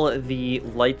feel the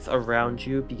lights around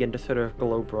you begin to sort of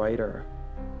glow brighter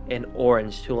and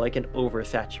orange to like an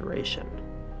oversaturation.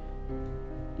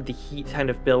 The heat kind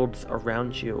of builds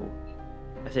around you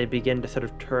as they begin to sort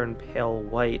of turn pale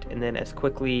white, and then as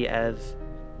quickly as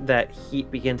that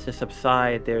heat begins to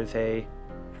subside, they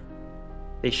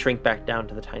shrink back down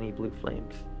to the tiny blue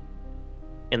flames,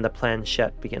 and the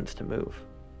planchette begins to move.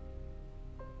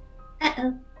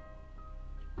 Uh-oh.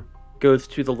 Goes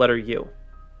to the letter U,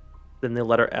 then the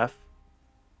letter F,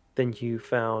 then you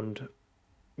found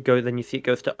then you see it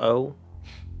goes to O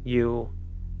U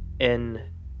N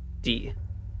D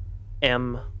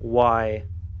M Y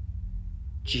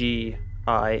G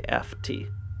I F T.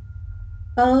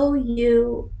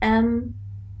 OUMD.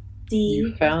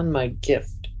 You found my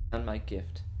gift. On my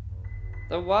gift.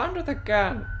 The wand or the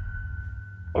gun?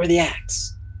 Or the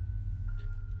axe.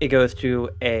 It goes to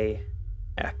A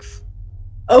X.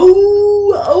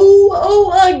 Oh,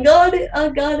 I got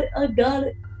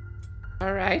it.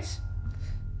 Alright.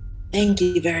 Thank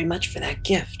you very much for that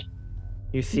gift.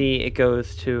 You see it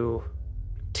goes to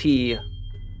T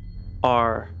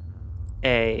R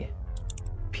A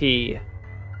P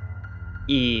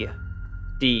E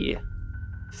D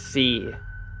C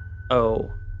O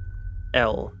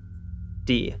L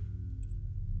D.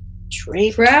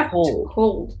 Trapped cold.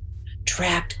 cold.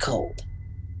 Trapped cold.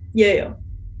 Yeah.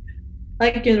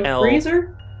 Like in a L.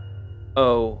 freezer?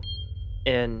 O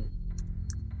N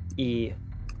E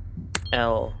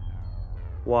L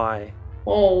Y.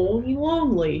 Oh, you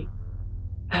lonely.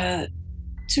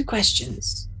 2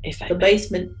 questions, if I The may.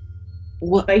 basement.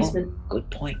 What, Basement. good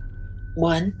point.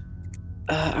 1,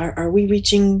 are we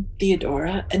reaching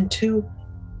Theodora? And 2,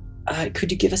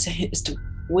 could you give us a hint as to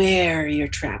where you're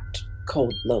trapped,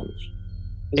 cold, lonely?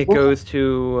 It goes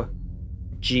to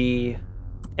G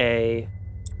A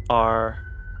R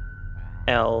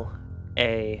L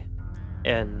A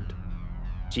N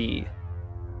G.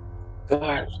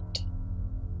 Garland.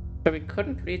 But we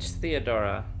couldn't reach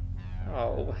Theodora.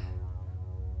 Oh.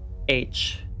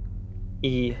 H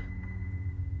E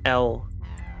L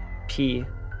P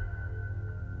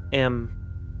M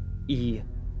E.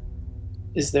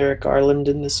 Is there a Garland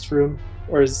in this room?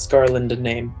 Or is Garland a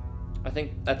name? I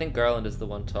think Garland is the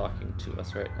one talking to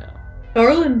us right now.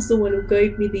 Garland's the one who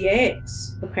gave me the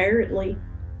axe, apparently.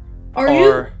 Are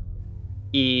R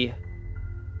E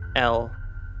L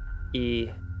E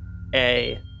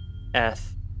A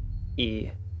S E.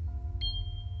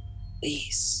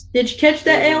 Release. Did you catch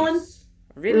that, Alan?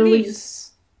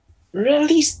 Release.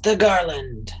 Release the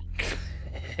Garland.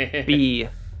 B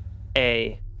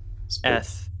A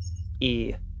S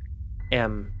E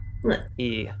M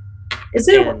E Is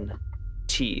it? N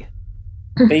T.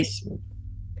 Basement.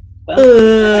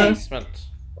 Basement.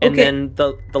 And Okay. then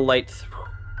the lights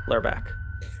flare back.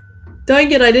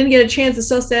 Dang it, I didn't get a chance to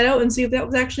suss that out and see if that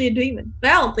was actually a demon.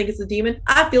 But I don't think it's a demon.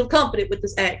 I feel confident with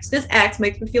this axe. This axe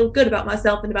makes me feel good about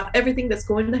myself and about everything that's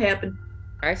going to happen.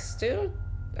 I still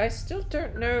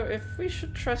don't know if we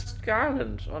should trust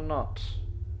Garland or not.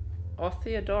 Or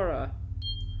Theodora.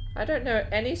 I don't know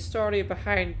any story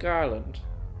behind Garland.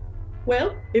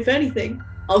 Well, if anything,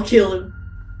 I'll kill him.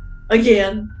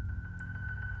 Again.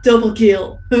 Double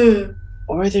kill.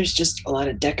 Or there's just a lot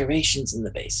of decorations in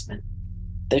the basement.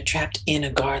 They're trapped in a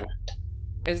garland.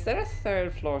 Is there a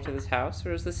 3rd floor to this house,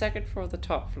 or is the 2nd floor the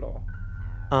top floor?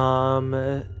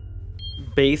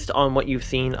 Based on what you've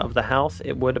seen of the house,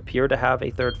 it would appear to have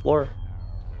a 3rd floor.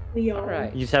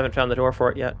 Alright. You just haven't found the door for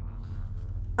it yet.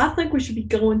 I think we should be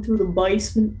going through the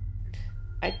basement.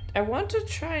 I want to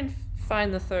try and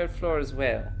find the 3rd floor as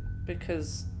well,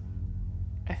 because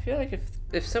I feel like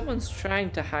if someone's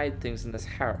trying to hide things in this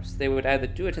house, they would either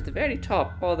do it at the very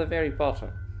top or the very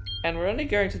bottom. And we're only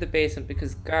going to the basement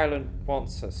because Garland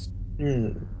wants us.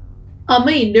 I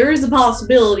mean, there is a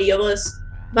possibility of us.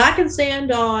 If I can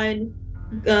stand on,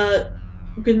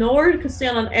 Gnord can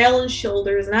stand on Alan's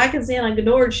shoulders, and I can stand on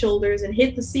Gnord's shoulders and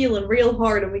hit the ceiling real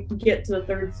hard, and we can get to the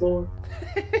 3rd floor.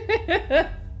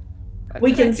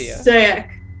 We can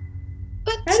stack.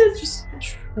 Let's just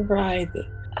try the.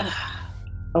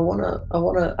 I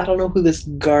don't know who this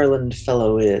Garland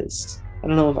fellow is. I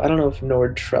don't know if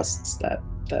Nord trusts that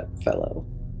fellow.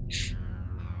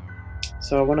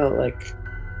 So I want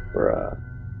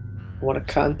to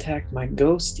contact my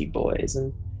ghosty boys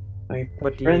and my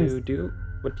friends. What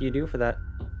do you do for that?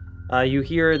 You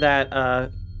hear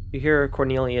that you hear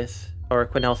Cornelius or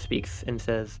Quinnell speaks and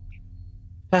says,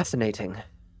 "Fascinating.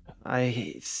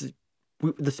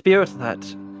 The spirit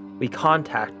that we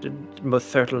contacted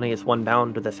most certainly is one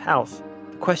bound to this house.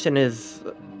 The question is,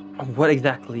 what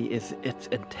exactly is its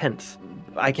intent?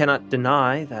 I cannot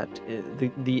deny that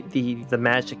the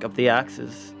magic of the axe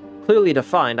is clearly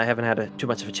defined. I haven't had too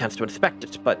much of a chance to inspect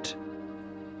it, but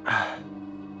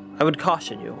I would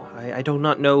caution you. I do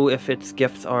not know if its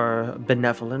gifts are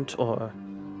benevolent or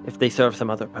if they serve some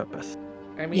other purpose."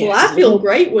 I mean, Well, I feel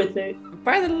great with it.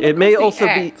 by the look It may of the also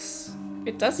be- axe,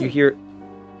 it doesn't You hear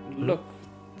look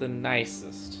the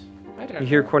nicest. I don't you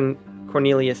hear know.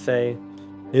 Cornelius say,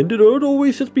 "And it would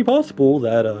always just be possible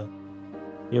that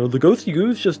the ghosty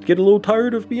goose just get a little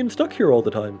tired of being stuck here all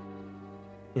the time."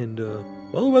 And,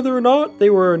 well, whether or not they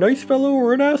were a nice fellow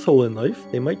or an asshole in life,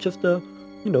 they might just,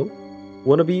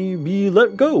 want to be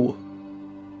let go.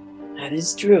 That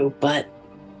is true, but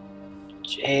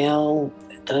jail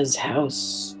does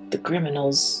house the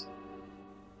criminals.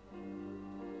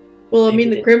 Well, I mean,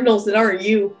 Maybe the criminals that aren't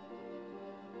you.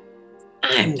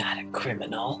 I'm not a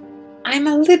criminal. I'm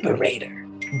a liberator.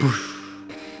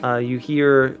 You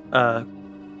hear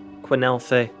Quinnell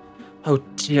say, "Oh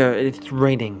dear, it's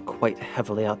raining quite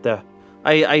heavily out there.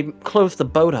 I closed the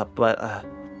boat up, but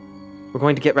we're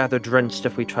going to get rather drenched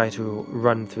if we try to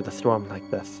run through the storm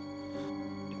like this.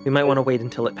 We might want to wait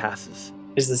until it passes."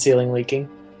 Is the ceiling leaking?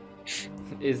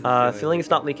 Ceiling is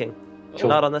not leaking. Cool.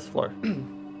 Not on this floor.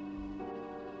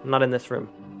 Not in this room.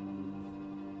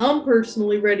 I'm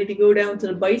personally ready to go down to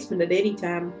the basement at any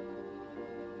time.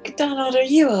 Donald, are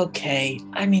you okay?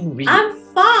 I mean, really, I'm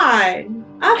fine.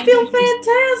 I feel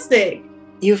fantastic.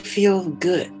 you feel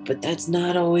good, but that's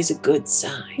not always a good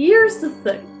sign. Here's the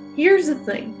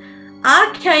thing.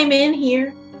 I came in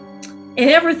here and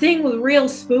everything was real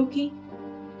spooky.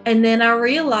 And then I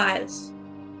realized,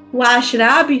 why should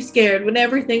I be scared when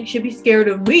everything should be scared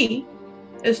of me?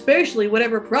 Especially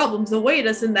whatever problems await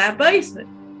us in that basement.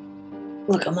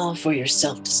 Look, I'm all for your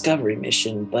self-discovery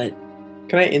mission, but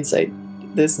can I insight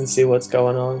this and see what's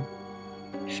going on?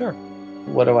 Sure.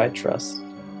 What do I trust?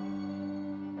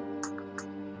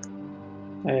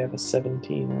 I have a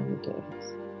 17 on the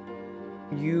dice.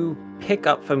 You pick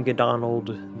up from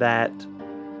Godonald that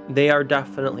they are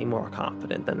definitely more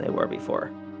confident than they were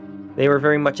before. They were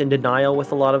very much in denial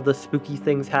with a lot of the spooky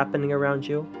things happening around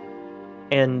you.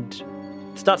 And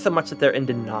it's not so much that they're in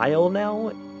denial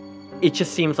now, it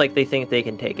just seems like they think they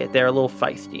can take it. They're a little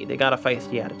feisty. They got a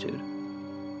feisty attitude.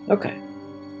 Okay.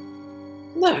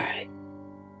 Alright.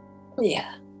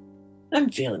 Yeah. I'm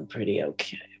feeling pretty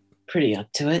okay. Pretty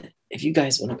up to it. If you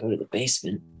guys want to go to the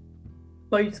basement.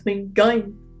 Basement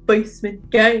gang.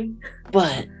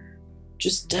 But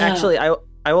just Actually, I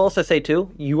will also say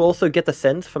too, you also get the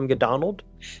sense from Godonald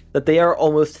that they are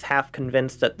almost half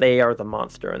convinced that they are the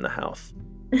monster in the house.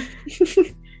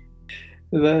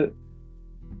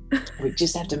 We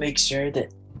just have to make sure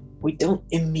that we don't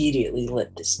immediately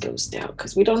let this ghost out,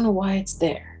 because we don't know why it's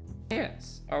there.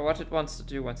 Yes, or what it wants to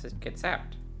do once it gets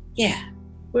out. Yeah.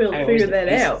 We'll I figure always that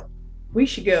think out. We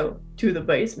should go to the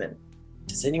basement.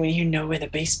 Does anyone here know where the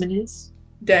basement is?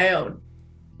 Down.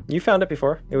 You found it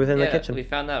before. It was in the kitchen. We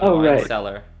found that Oh, wine right.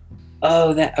 cellar.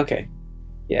 Oh, that, okay.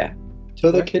 Yeah.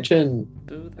 To the Okay. kitchen.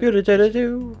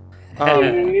 Do-do-do-do-do.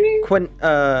 Quinn,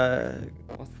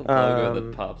 What's the logo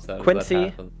that pops out?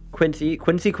 Quincy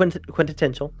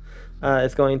Quintessential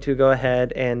is going to go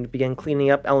ahead and begin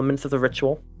cleaning up elements of the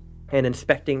ritual and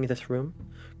inspecting this room.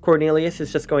 Cornelius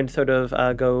is just going to sort of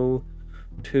go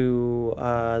to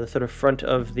the sort of front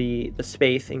of the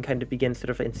space and kind of begin sort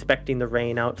of inspecting the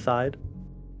rain outside,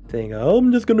 saying,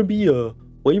 "I'm just going to be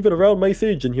waving around my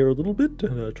sage in here a little bit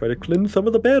and try to cleanse some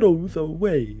of the battles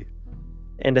away."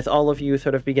 And as all of you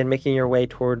sort of begin making your way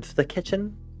towards the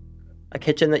kitchen, a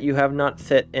kitchen that you have not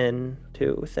sit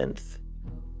into since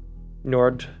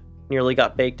Nord nearly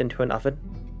got baked into an oven.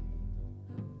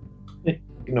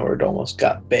 Nord almost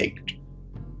got baked.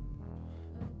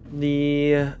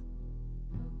 A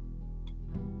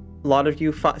lot of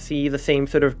you see the same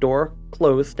sort of door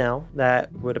closed now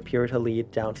that would appear to lead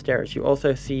downstairs. You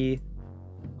also see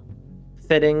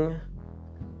sitting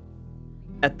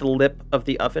at the lip of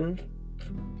the oven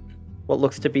what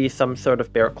looks to be some sort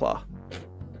of bear claw.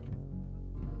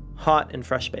 Hot and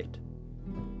fresh baked.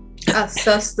 Can I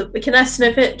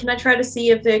sniff it? Can I try to see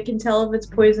if I can tell if it's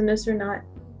poisonous or not?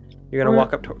 You're gonna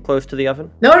walk up close to the oven?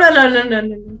 No.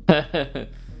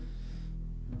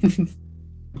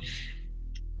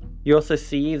 You also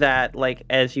see that, like,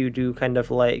 as you do kind of,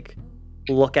 like,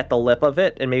 look at the lip of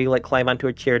it and maybe, like, climb onto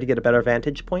a chair to get a better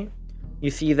vantage point,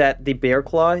 you see that the bear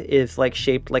claw is, like,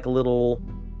 shaped like a little,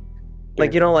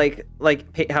 like, you know, like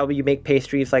how you make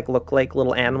pastries, like, look like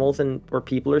little animals or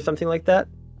people or something like that?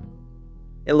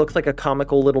 It looks like a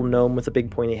comical little gnome with a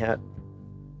big pointy hat.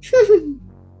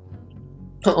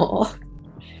 Oh.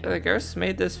 The ghost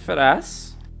made this for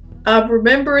us? I'm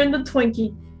remembering the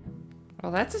Twinkie.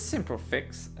 Well, that's a simple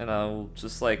fix, and I'll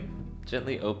just, like,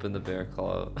 gently open the bear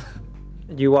claw.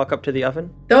 Do you walk up to the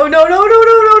oven? No.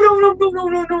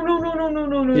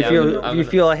 You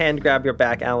feel a hand grab your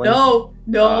back, Alan. No.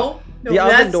 The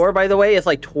oven door, by the way, is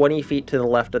like 20 feet to the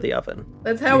left of the oven.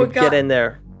 That's how You it got. get in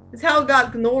there. That's how it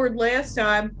got ignored last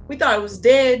time. We thought it was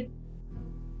dead.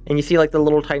 And you see like the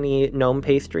little tiny gnome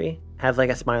pastry has like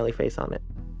a smiley face on it.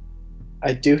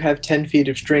 I do have 10 feet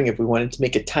of string if we wanted to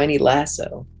make a tiny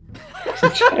lasso.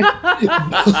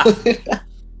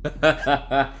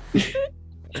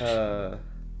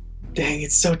 Dang,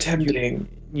 it's so tempting.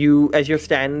 As you're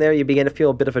standing there, you begin to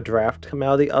feel a bit of a draft come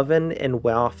out of the oven and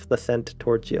waft the scent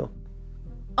towards you.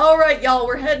 All right, y'all,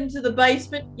 we're heading to the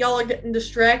basement. Y'all are getting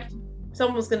distracted.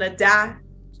 Someone's gonna die.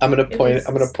 I'm gonna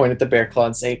point at the bear claw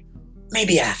and say,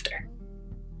 maybe after.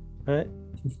 All right.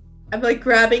 I'm like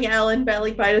grabbing Alan by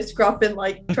the scruff and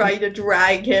like trying to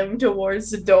drag him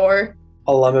towards the door.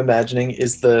 All I'm imagining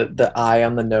is the eye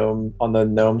on the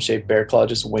gnome-shaped bear claw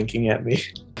just winking at me.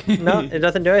 No, it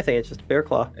doesn't do anything. It's just bear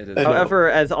claw. However,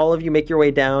 as all of you make your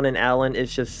way down and Alan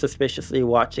is just suspiciously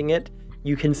watching it,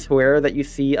 you can swear that you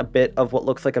see a bit of what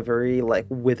looks like a very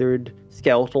withered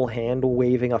skeletal hand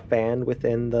waving a fan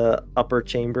within the upper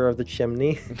chamber of the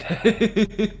chimney.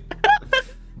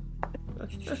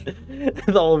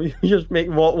 All of you just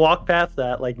walk past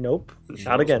that nope,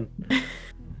 not again.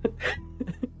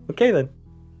 Okay then.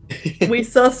 We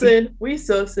sussin. We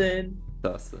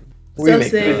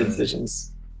make good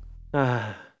decisions.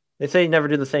 They say you never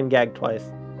do the same gag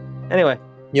twice. Anyway.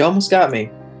 You almost got me.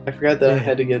 I forgot that I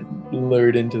had to get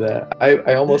lured into that.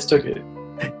 I almost took it.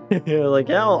 You're like,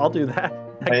 yeah, I'll do that.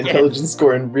 My intelligence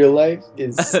score in real life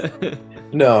is...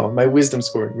 No, my wisdom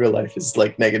score in real life is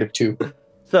 -2.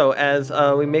 So, as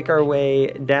we make our way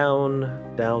down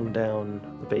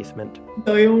the basement.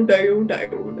 Down.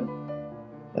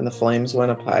 And the flames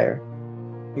went up higher.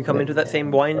 You come into that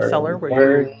same wine cellar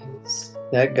where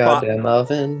that goddamn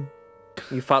oven.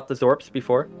 You fought the Zorps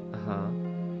before. Uh-huh.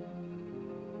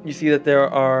 You see that there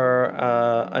are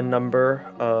a number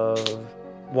of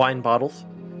wine bottles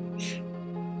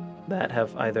that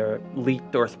have either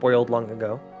leaked or spoiled long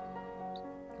ago.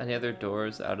 Any other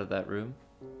doors out of that room?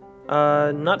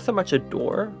 Not so much a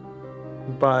door,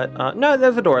 but no,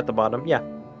 there's a door at the bottom. Yeah.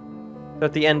 So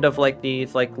at the end of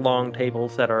these long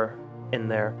tables that are in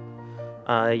there,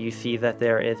 you see that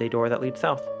there is a door that leads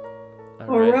south.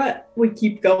 All right, we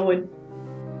keep going.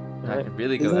 I could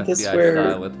really go Isn't this FBI where-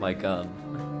 style with my gun.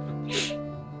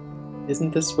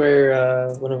 Isn't this where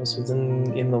one of us was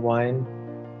in the wine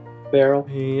barrel?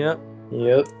 Yep.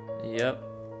 Yep.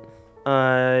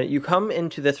 You come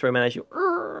into this room, and as you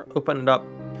open it up,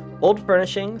 old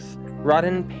furnishings,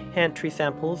 rotten pantry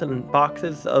samples, and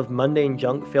boxes of mundane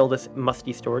junk fill this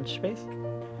musty storage space.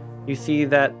 You see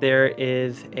that there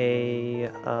is a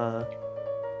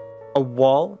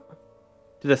wall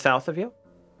to the south of you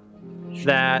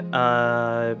that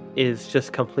is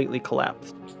just completely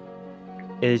collapsed.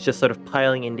 It is just sort of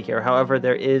piling into here. However,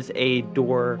 there is a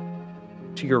door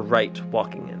to your right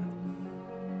walking in,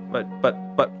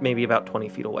 but maybe about 20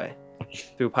 feet away,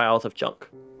 through piles of junk,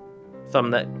 some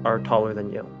that are taller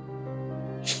than you.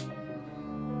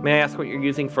 May I ask what you're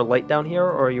using for light down here,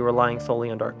 or are you relying solely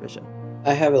on dark vision?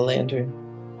 I have a lantern.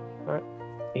 Alright.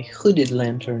 A hooded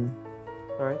lantern.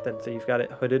 Alright then, so you've got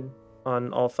it hooded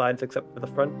on all sides except for the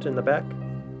front and the back?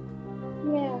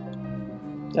 Yeah.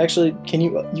 Actually,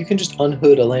 you can just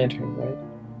unhood a lantern, right?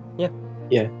 Yeah.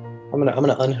 Yeah. I'm gonna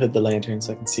unhood the lantern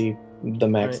so I can see the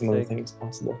maximum so of things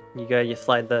possible. You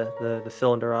slide the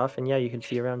cylinder off, and yeah, you can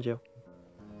see around you.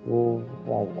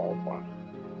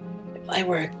 If I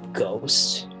were a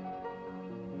ghost,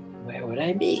 where would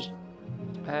I be?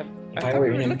 I If thought we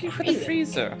were an looking for the breathing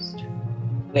freezer. ghost,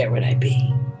 where would I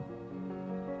be?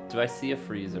 Do I see a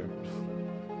freezer?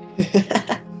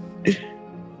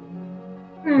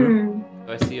 Hmm.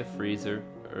 Do I see a freezer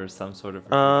or some sort of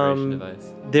refrigeration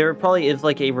device? There probably is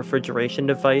a refrigeration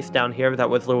device down here that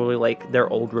was literally their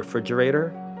old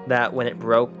refrigerator, that when it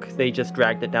broke, they just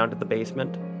dragged it down to the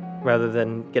basement rather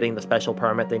than getting the special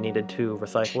permit they needed to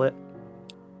recycle it.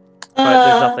 But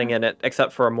there's nothing in it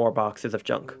except for more boxes of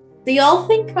junk. Do y'all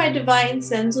think my divine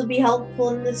sense would be helpful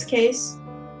in this case?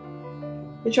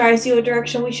 To try to see what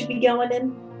direction we should be going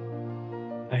in?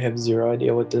 I have zero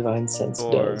idea what divine sense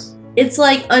does. It's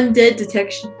like undead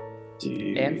detection.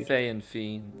 Dude. And Fae and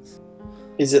Fiends.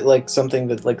 Is it something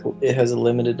that it has a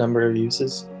limited number of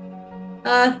uses?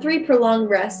 3 prolonged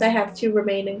rests. I have 2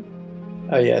 remaining.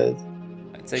 Oh yeah.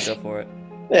 I'd say go for it.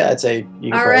 Yeah, I'd say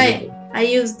you can Alright. I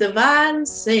use divine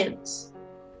sense.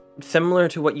 Similar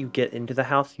to what you get into the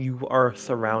house, you are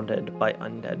surrounded by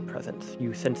undead presence.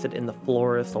 You sense it in the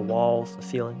floors, the walls, the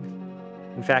ceilings.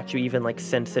 In fact, you even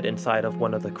sense it inside of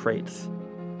one of the crates.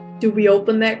 Do we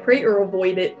open that crate or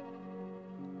avoid it?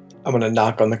 I'm gonna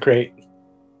knock on the crate.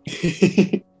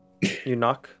 You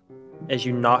knock. As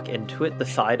you knock into it, the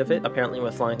side of it, apparently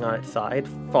was lying on its side,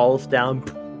 falls down,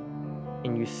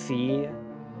 and you see,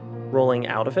 rolling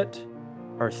out of it,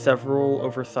 are several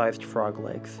oversized frog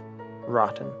legs,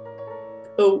 rotten,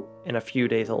 Oh, and a few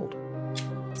days old.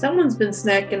 someone's been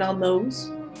snacking on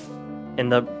those.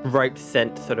 And the ripe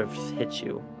scent sort of hits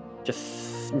you.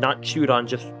 just not chewed on,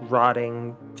 just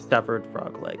rotting, severed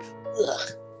frog legs. Ugh.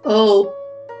 Oh.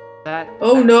 That.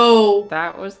 Oh that- no.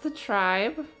 That was the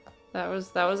tribe. That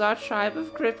was our tribe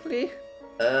of Gripply.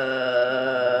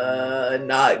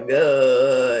 Not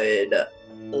good.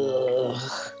 Ugh.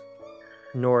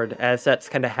 Nord, as that's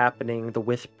kind of happening, the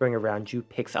whispering around you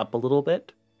picks up a little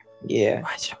bit. Yeah.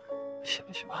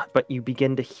 But you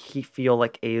begin to feel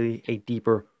like a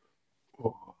deeper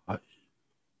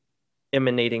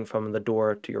emanating from the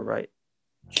door to your right.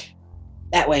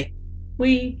 That way.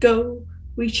 We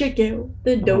check out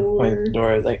the I'm gonna point at door. the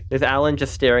door, like, Is Alan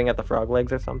just staring at the frog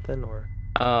legs or something? Or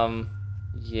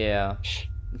Yeah.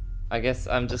 I guess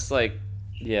I'm just like,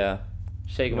 yeah,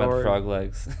 shaking my Nord. frog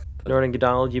legs. Nord and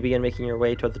Donald, you begin making your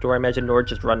way toward the door. I imagine Nord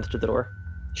just runs to the door.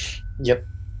 yep.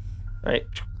 Right?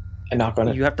 I knock on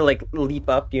it. You have to like leap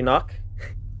up. Do you knock?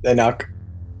 I knock.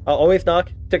 I'll always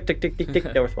knock. Tick, tick, tick, tick, tick.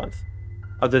 No response.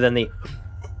 Other than the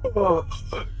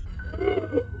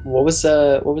What was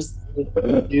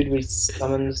the dude we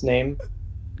summoned's name?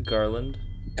 Garland.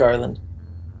 Garland.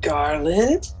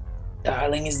 Garland?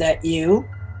 Darling, is that you?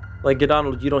 like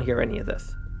Donald, you don't hear any of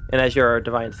this. And as your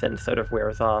divine sense sort of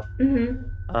wears off,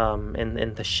 Mm-hmm.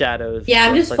 in the shadows. Yeah,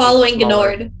 I'm look just slightly following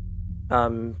smaller,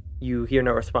 Gnord. You hear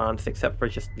no response except for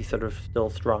just the sort of still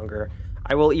stronger.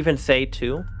 I will even say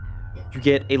too, you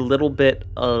get a little bit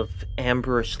of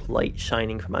amberish light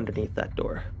shining from underneath that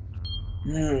door.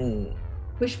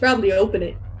 We should probably open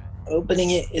it.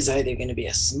 Opening it is either going to be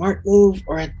a smart move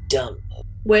or a dumb move.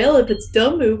 Well, if it's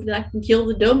dumb move, then I can kill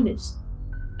the dumbness.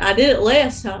 I did it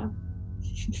last time.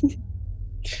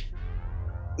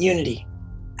 Unity.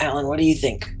 Alan, what do you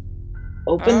think?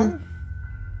 Open?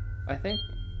 I think,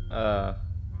 I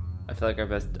feel like our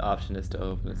best option is to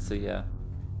open it, so yeah.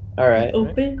 Alright.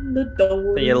 Open the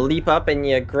door. So you leap up and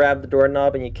you grab the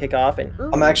doorknob and you kick off and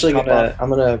I'm actually hop gonna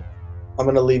off. I'm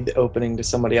gonna leave the opening to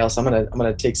somebody else. I'm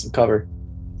gonna take some cover.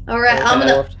 All right,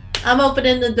 Okay. I'm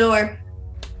opening the door.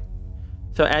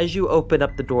 So as you open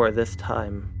up the door this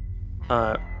time,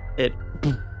 it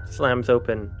slams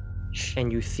open,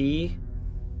 and you see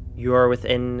you are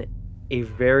within a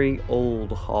very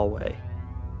old hallway.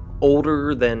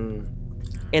 Older than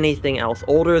anything else.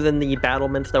 Older than the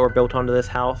battlements that were built onto this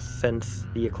house since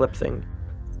the eclipsing.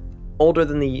 Older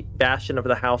than the bastion of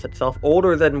the house itself.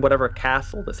 Older than whatever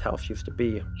castle this house used to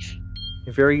be.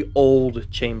 A very old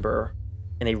chamber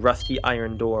and a rusty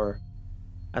iron door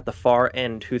at the far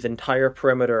end, whose entire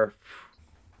perimeter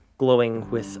glowing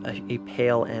with a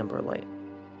pale amber light,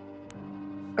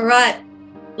 All right,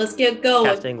 let's get going.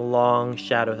 casting long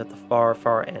shadows at the far,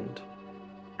 far end.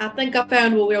 I think I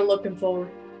found what we were looking for.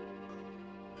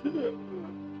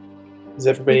 Does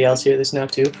everybody else hear this now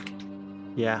too?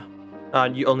 Yeah.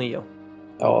 Only you.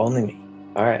 Oh, only me.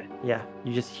 Alright. Yeah,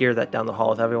 you just hear that down the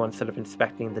hall as everyone's sort of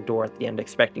inspecting the door at the end,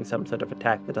 expecting some sort of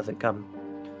attack that doesn't come.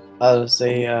 I'll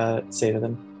say to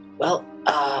them, well,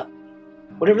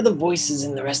 whatever the voices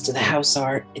in the rest of the house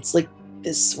are, it's like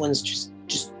this one's just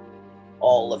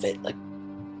all of it, like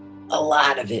a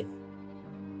lot of it.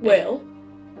 Well,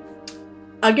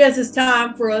 I guess it's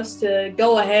time for us to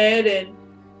go ahead and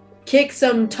kick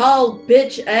some tall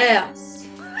bitch ass.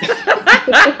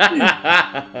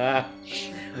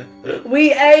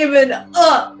 We aiming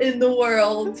up in the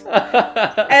world,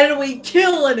 and we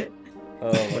killing it.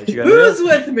 Oh my You got Who's it?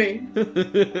 with me?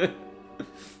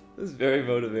 This is very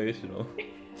motivational.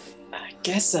 I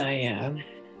guess I am.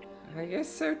 I guess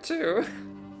so too.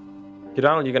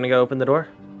 Donald, you gonna go open the door?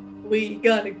 We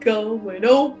gotta go and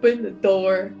open the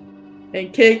door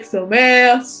and kick some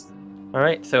ass.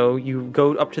 Alright, so you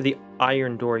go up to the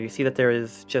iron door. You see that there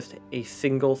is just a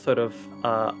single sort of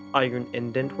iron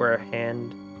indent where a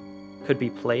hand could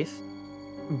be placed,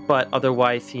 but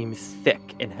otherwise seems thick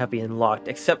and heavy and locked,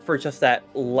 except for just that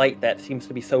light that seems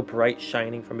to be so bright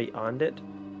shining from beyond it.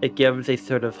 It gives a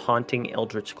sort of haunting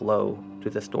eldritch glow to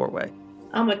this doorway.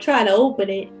 I'm gonna try to open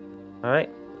it. Alright,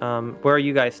 where are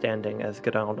you guys standing as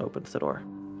Donald opens the door?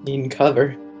 Need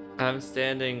cover. I'm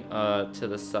standing to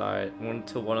the side,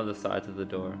 one of the sides of the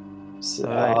door. So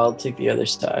Alright. I'll take the other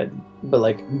side, but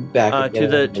like back To again.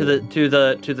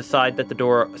 the side that the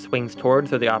door swings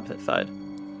towards, or the opposite side?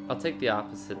 I'll take the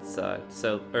opposite side.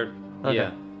 Okay.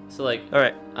 Yeah. So like,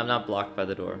 Alright, I'm not blocked by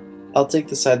the door. I'll take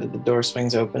the side that the door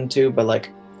swings open to, but like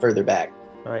further back.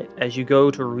 alright. As you go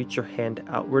to reach your hand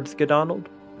outwards, Donald,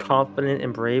 confident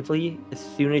and bravely, as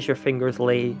soon as your fingers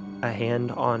lay a hand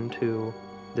onto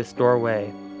this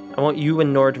doorway, I want you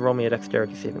and Nord to roll me a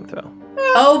dexterity saving throw.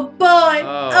 Oh boy!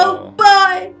 Oh. Oh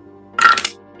boy!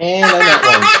 And I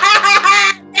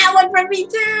got one. That one for me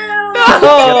too!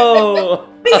 Oh!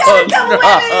 We gotta go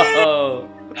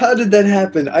no! How did that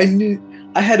happen? I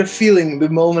I had a feeling the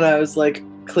moment I was like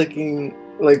clicking,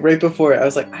 like right before it, I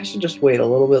was like, I should just wait a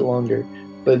little bit longer.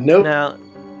 But nope.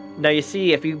 Now you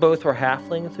see, if you both were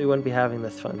halflings, we wouldn't be having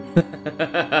this fun.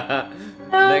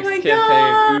 Next my campaign,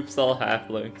 God. oops, all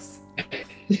halflings.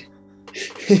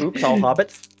 Oops, all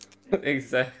hobbits.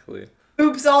 Exactly.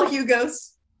 Oops, all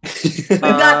Hugos. We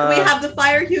have the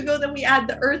fire Hugo, then we add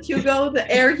the earth Hugo, the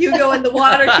air Hugo, and the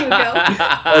water Hugo.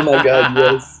 Oh my God,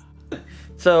 yes.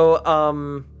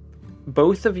 So,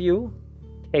 both of you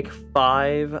take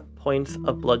 5 points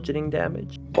of bludgeoning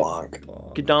damage.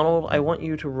 Bonk. Donald, I want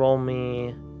you to roll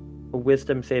me a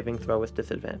wisdom saving throw with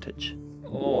disadvantage.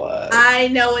 What? I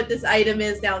know what this item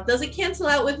is now. Does it cancel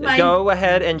out with my... Go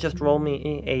ahead and just roll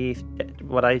me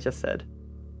what I just said.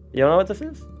 You don't know what this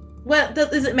is? What,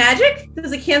 is it magic?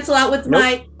 Does it cancel out with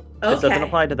my... Okay. This doesn't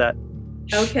apply to that.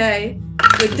 Okay.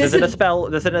 This isn't a spell.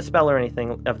 This isn't a spell or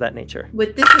anything of that nature.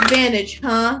 With disadvantage,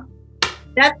 huh?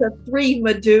 That's a 3,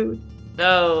 my dude.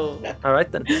 No. All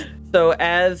right then. So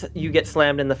as you get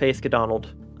slammed in the face,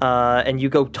 Donald, and you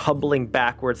go tumbling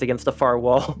backwards against the far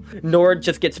wall, Nord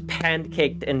just gets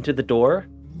pancaked into the door,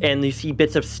 and you see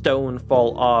bits of stone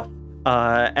fall off.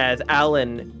 As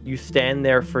Alan, you stand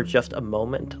there for just a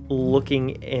moment,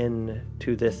 looking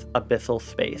into this abyssal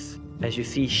space. As you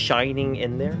see shining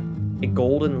in there, a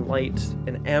golden light,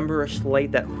 an amberish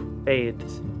light that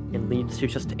fades and leads to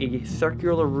just a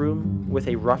circular room with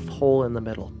a rough hole in the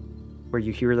middle, where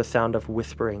you hear the sound of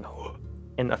whispering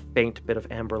and a faint bit of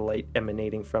amber light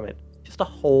emanating from it. Just a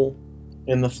hole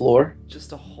in the floor.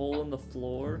 Just a hole in the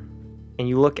floor. And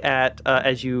you look at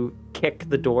as you kick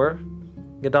the door,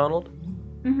 Donald,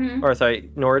 or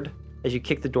sorry, Nord. As you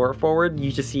kick the door forward,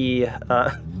 you just see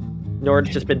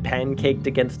Nord's just been pancaked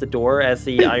against the door as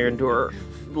the iron door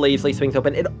lazily swings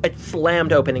open. It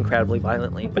slammed open incredibly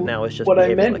violently, but now it's just what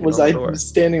I meant like was I was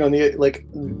standing on the like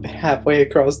halfway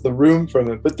across the room from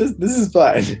it, but this is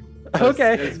fine.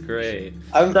 Okay, that's great.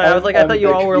 I was like, I thought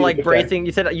you all were like bracing.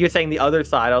 You were saying the other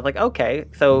side. I was like, okay,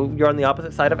 so you're on the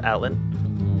opposite side of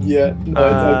Alan. Yeah.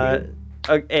 No, it's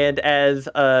okay. And as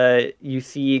you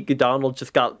see, Donald's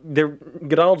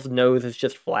nose is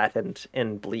just flattened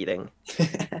and bleeding.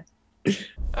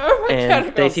 Oh my and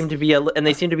God, they seem to be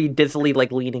dizzily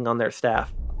like leaning on their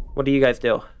staff. What do you guys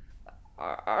do?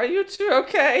 Are you two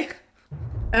okay?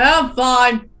 I'm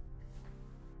fine.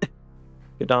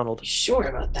 Donald. You sure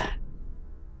about that?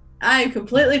 I'm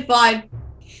completely fine.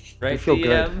 Right, you feel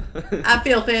DM? good. I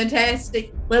feel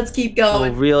fantastic. Let's keep Well,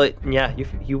 going. really, yeah,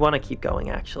 you want to keep going,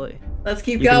 actually. Let's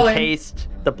keep You going. can taste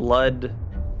the blood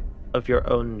of your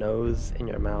own nose in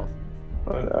your mouth.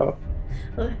 Oh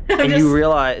no. And you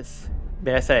realize,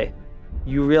 may I say,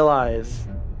 you realize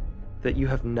that you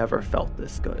have never felt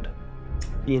this good.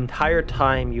 The entire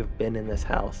time you've been in this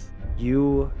house,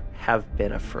 you have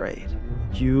been afraid.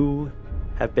 You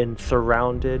have been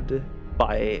surrounded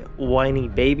by whiny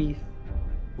babies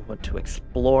who want to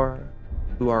explore,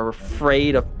 who are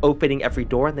afraid of opening every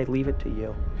door, and they leave it to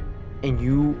you. And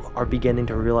you are beginning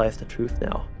to realize the truth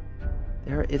now.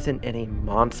 There isn't any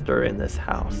monster in this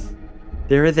house.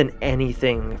 There isn't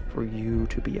anything for you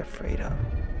to be afraid of.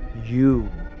 You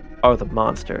are the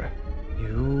monster.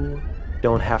 You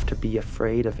don't have to be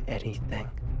afraid of anything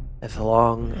as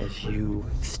long as you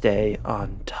stay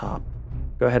on top.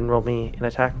 Go ahead and roll me an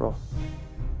attack roll.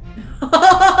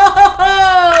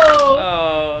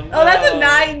 Oh, no. That's a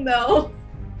 9 though.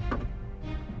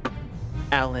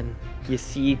 Alan, you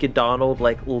see Donald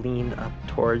like lean up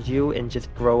towards you and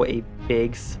just grow a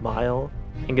big smile.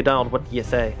 And Donald, what do you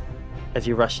say as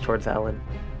you rush towards Alan?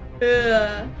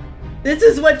 This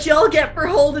is what y'all get for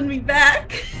holding me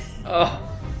back. Oh.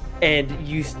 And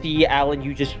you see, Alan,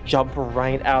 you just jump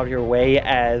right out of your way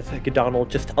as Donald,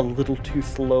 just a little too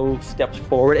slow, steps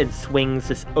forward and swings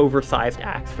this oversized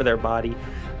axe for their body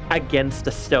against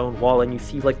the stone wall. And you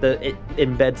see, like, it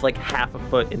embeds like half a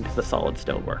foot into the solid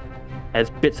stonework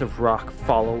as bits of rock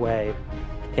fall away.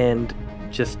 And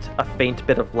just a faint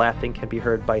bit of laughing can be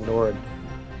heard by Nord.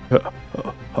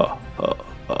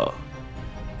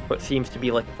 What seems to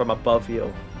be like from above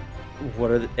you.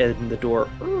 And the door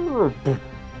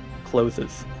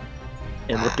closes.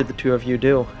 And what did the two of you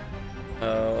do?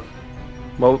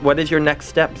 Well, what is your next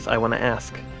steps, I want to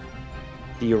ask?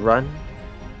 Do you run?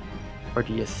 Or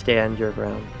do you stand your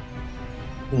ground?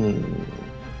 I'm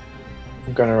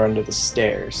gonna run to the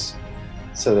stairs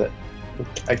so that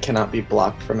I cannot be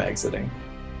blocked from exiting.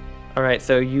 Alright,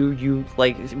 so you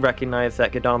like recognize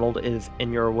that Donald is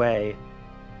in your way.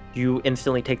 You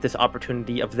instantly take this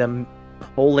opportunity of them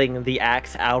pulling the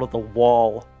axe out of the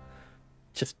wall.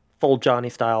 Just full Johnny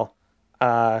style.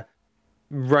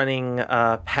 running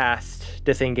past,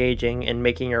 disengaging, and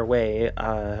making your way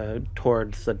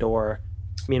towards the door.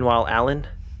 Meanwhile, Alan,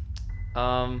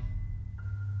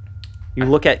 you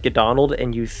look at Donald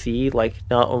and you see, like,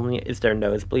 not only is their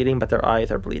nose bleeding, but their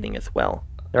eyes are bleeding as well.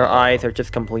 Their eyes are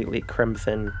just completely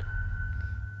crimson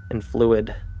and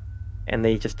fluid, and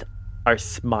they just are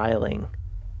smiling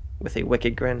with a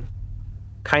wicked grin.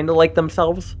 Kind of like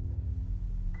themselves,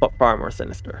 but far more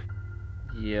sinister.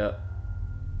 Yep.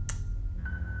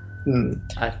 I'm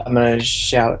gonna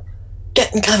shout,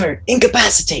 "Get in cover!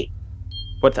 Incapacitate!"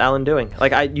 What's Alan doing?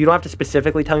 Like, you don't have to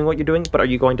specifically tell me what you're doing, but are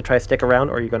you going to try to stick around,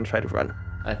 or are you going to try to run?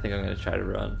 I think I'm going to try to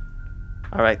run.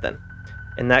 All right, then.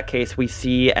 In that case, we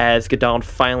see as Gadon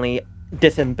finally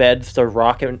disembeds the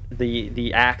rock and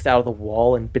the axe out of the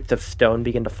wall, and bits of stone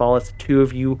begin to fall as the two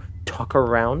of you tuck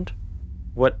around.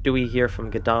 What do we hear from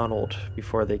Gadonald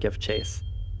before they give chase?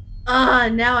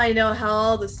 Now I know how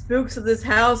all the spooks of this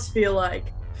house feel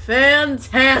like.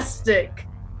 Fantastic!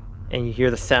 And you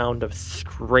hear the sound of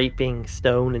scraping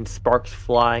stone and sparks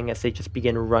flying as they just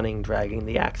begin running, dragging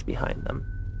the axe behind them.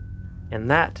 And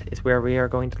that is where we are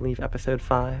going to leave episode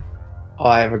 5. Oh,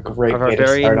 I have a great way to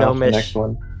start off the next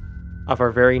one. Of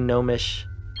our very gnomish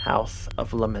House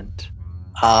of Lament.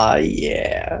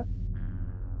 Yeah.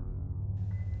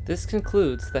 This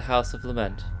concludes the House of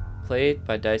Lament, played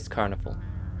by Dice Carnival.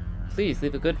 Please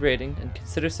leave a good rating and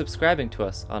consider subscribing to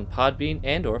us on Podbean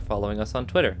and or following us on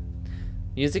Twitter.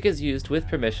 Music is used with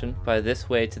permission by This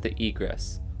Way to the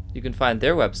Egress. You can find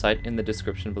their website in the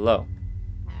description below.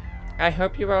 I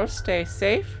hope you all stay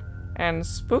safe and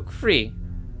spook-free.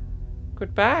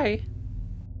 Goodbye.